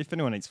if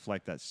anyone eats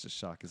flake, that's just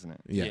shark, isn't it?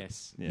 Yeah.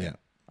 Yes. Yeah.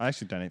 I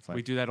actually don't eat flake.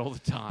 We do that all the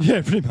time.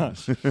 Yeah, pretty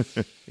much.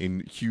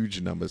 In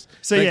huge numbers.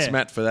 So, Thanks, yeah.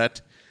 Matt, for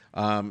that.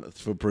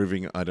 For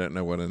proving I don't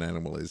know what an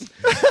animal is.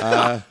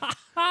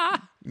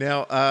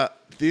 Now,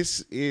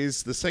 this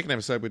is the second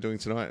episode we're doing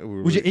tonight.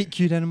 Would you eat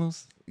cute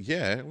animals?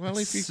 Yeah. Well,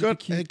 It's if you've super got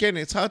cute. again,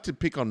 it's hard to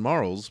pick on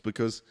morals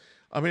because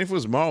I mean, if it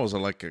was morals,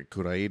 I'm like,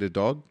 could I eat a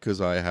dog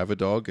because I have a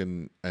dog,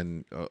 and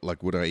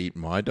like, would I eat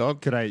my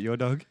dog? Could I eat your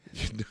dog?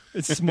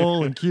 It's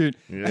small and cute.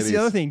 Yeah, That's it the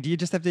other is. thing. Do you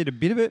just have to eat a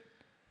bit of it?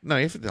 No,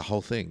 if the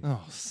whole thing.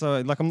 Oh,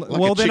 so like I'm. Like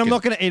well, a then I'm chicken.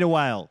 not going to eat a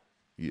whale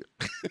Yeah.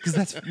 because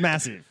that's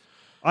massive.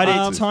 I'd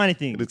eat tiny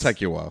things. It'd take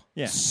you a while.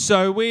 Yeah.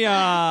 So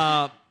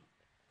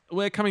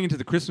we're coming into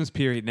the Christmas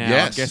period now.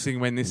 Yes. I'm guessing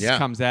when this Yeah.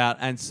 comes out,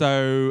 and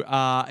so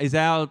is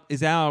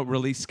our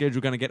release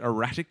schedule going to get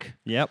erratic?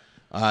 Yep.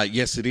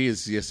 Yes, it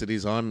is. Yes, it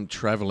is. I'm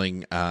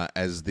traveling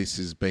as this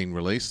is being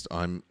released.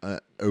 I'm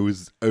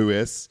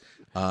OS.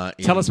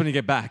 Tell us when you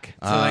get back,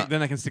 so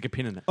then they can stick a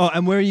pin in it. Oh,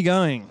 and where are you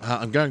going?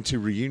 I'm going to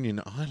Reunion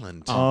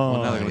Island. Oh,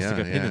 well, now they're going to yeah, stick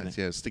a pin yeah, in it.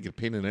 yeah, stick a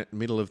pin in it.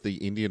 Middle of the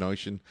Indian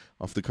Ocean,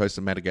 off the coast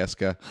of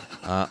Madagascar.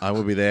 I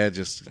will be there,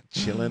 just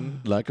chilling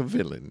like a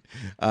villain.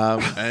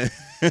 So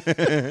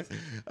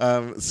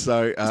It's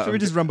probably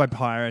just run by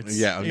pirates.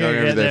 Yeah, I'm You going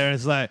over get there. and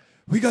it's like,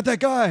 we got that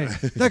guy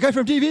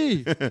from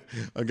TV.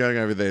 I'm going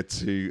over there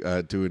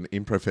to do an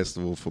improv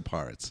festival for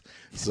pirates.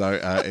 So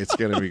it's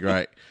going to be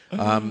great.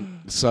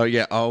 So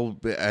yeah,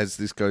 as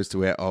this goes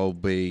to air, I'll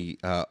be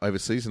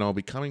overseas, and I'll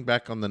be coming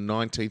back on the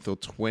 19th or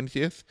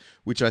 20th,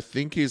 which I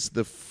think is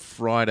the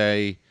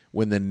Friday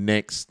when the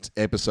next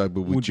episode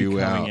will be Would be due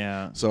coming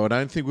out. out. So I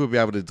don't think we'll be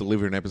able to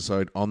deliver an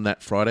episode on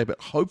that Friday,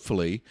 but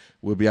hopefully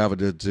we'll be able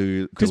to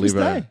Christmas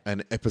deliver Day.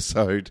 an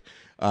episode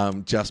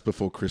just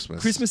before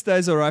Christmas. Christmas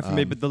Day's all right for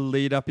me, but the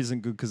lead up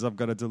isn't good because I've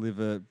got to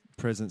deliver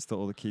presents to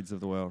all the kids of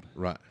the world.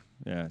 Right.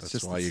 Yeah, it's That's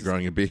just why you're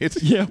growing a beard.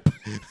 Yep.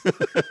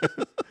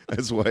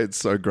 That's why it's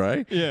so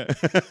grey. Yeah.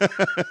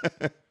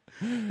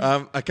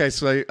 Okay,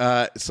 so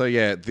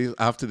yeah,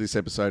 after this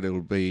episode,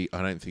 it'll be.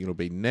 I don't think it'll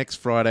be next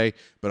Friday,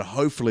 but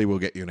hopefully we'll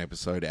get you an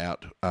episode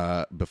out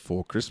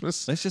before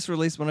Christmas. Let's just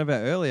release one of our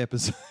early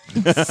episodes.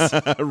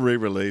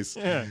 Re-release.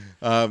 Yeah.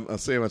 I'll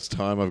see how much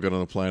time I've got on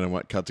the plane. I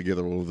might cut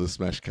together all of the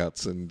Smash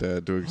Cuts and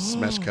do a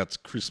Smash Cuts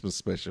Christmas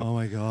special. Oh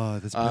my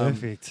god, that's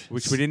perfect.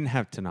 Which we didn't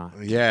have tonight.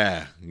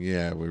 Yeah,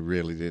 we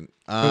really didn't.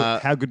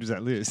 How good was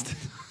that list?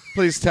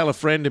 Please tell a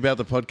friend about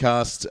the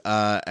podcast,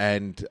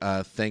 and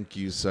thank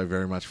you so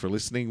very much for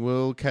listening.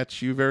 We'll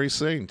catch you very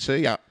soon. See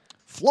ya.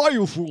 Fly,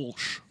 you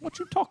fools. What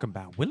you talking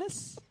about,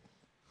 Willis?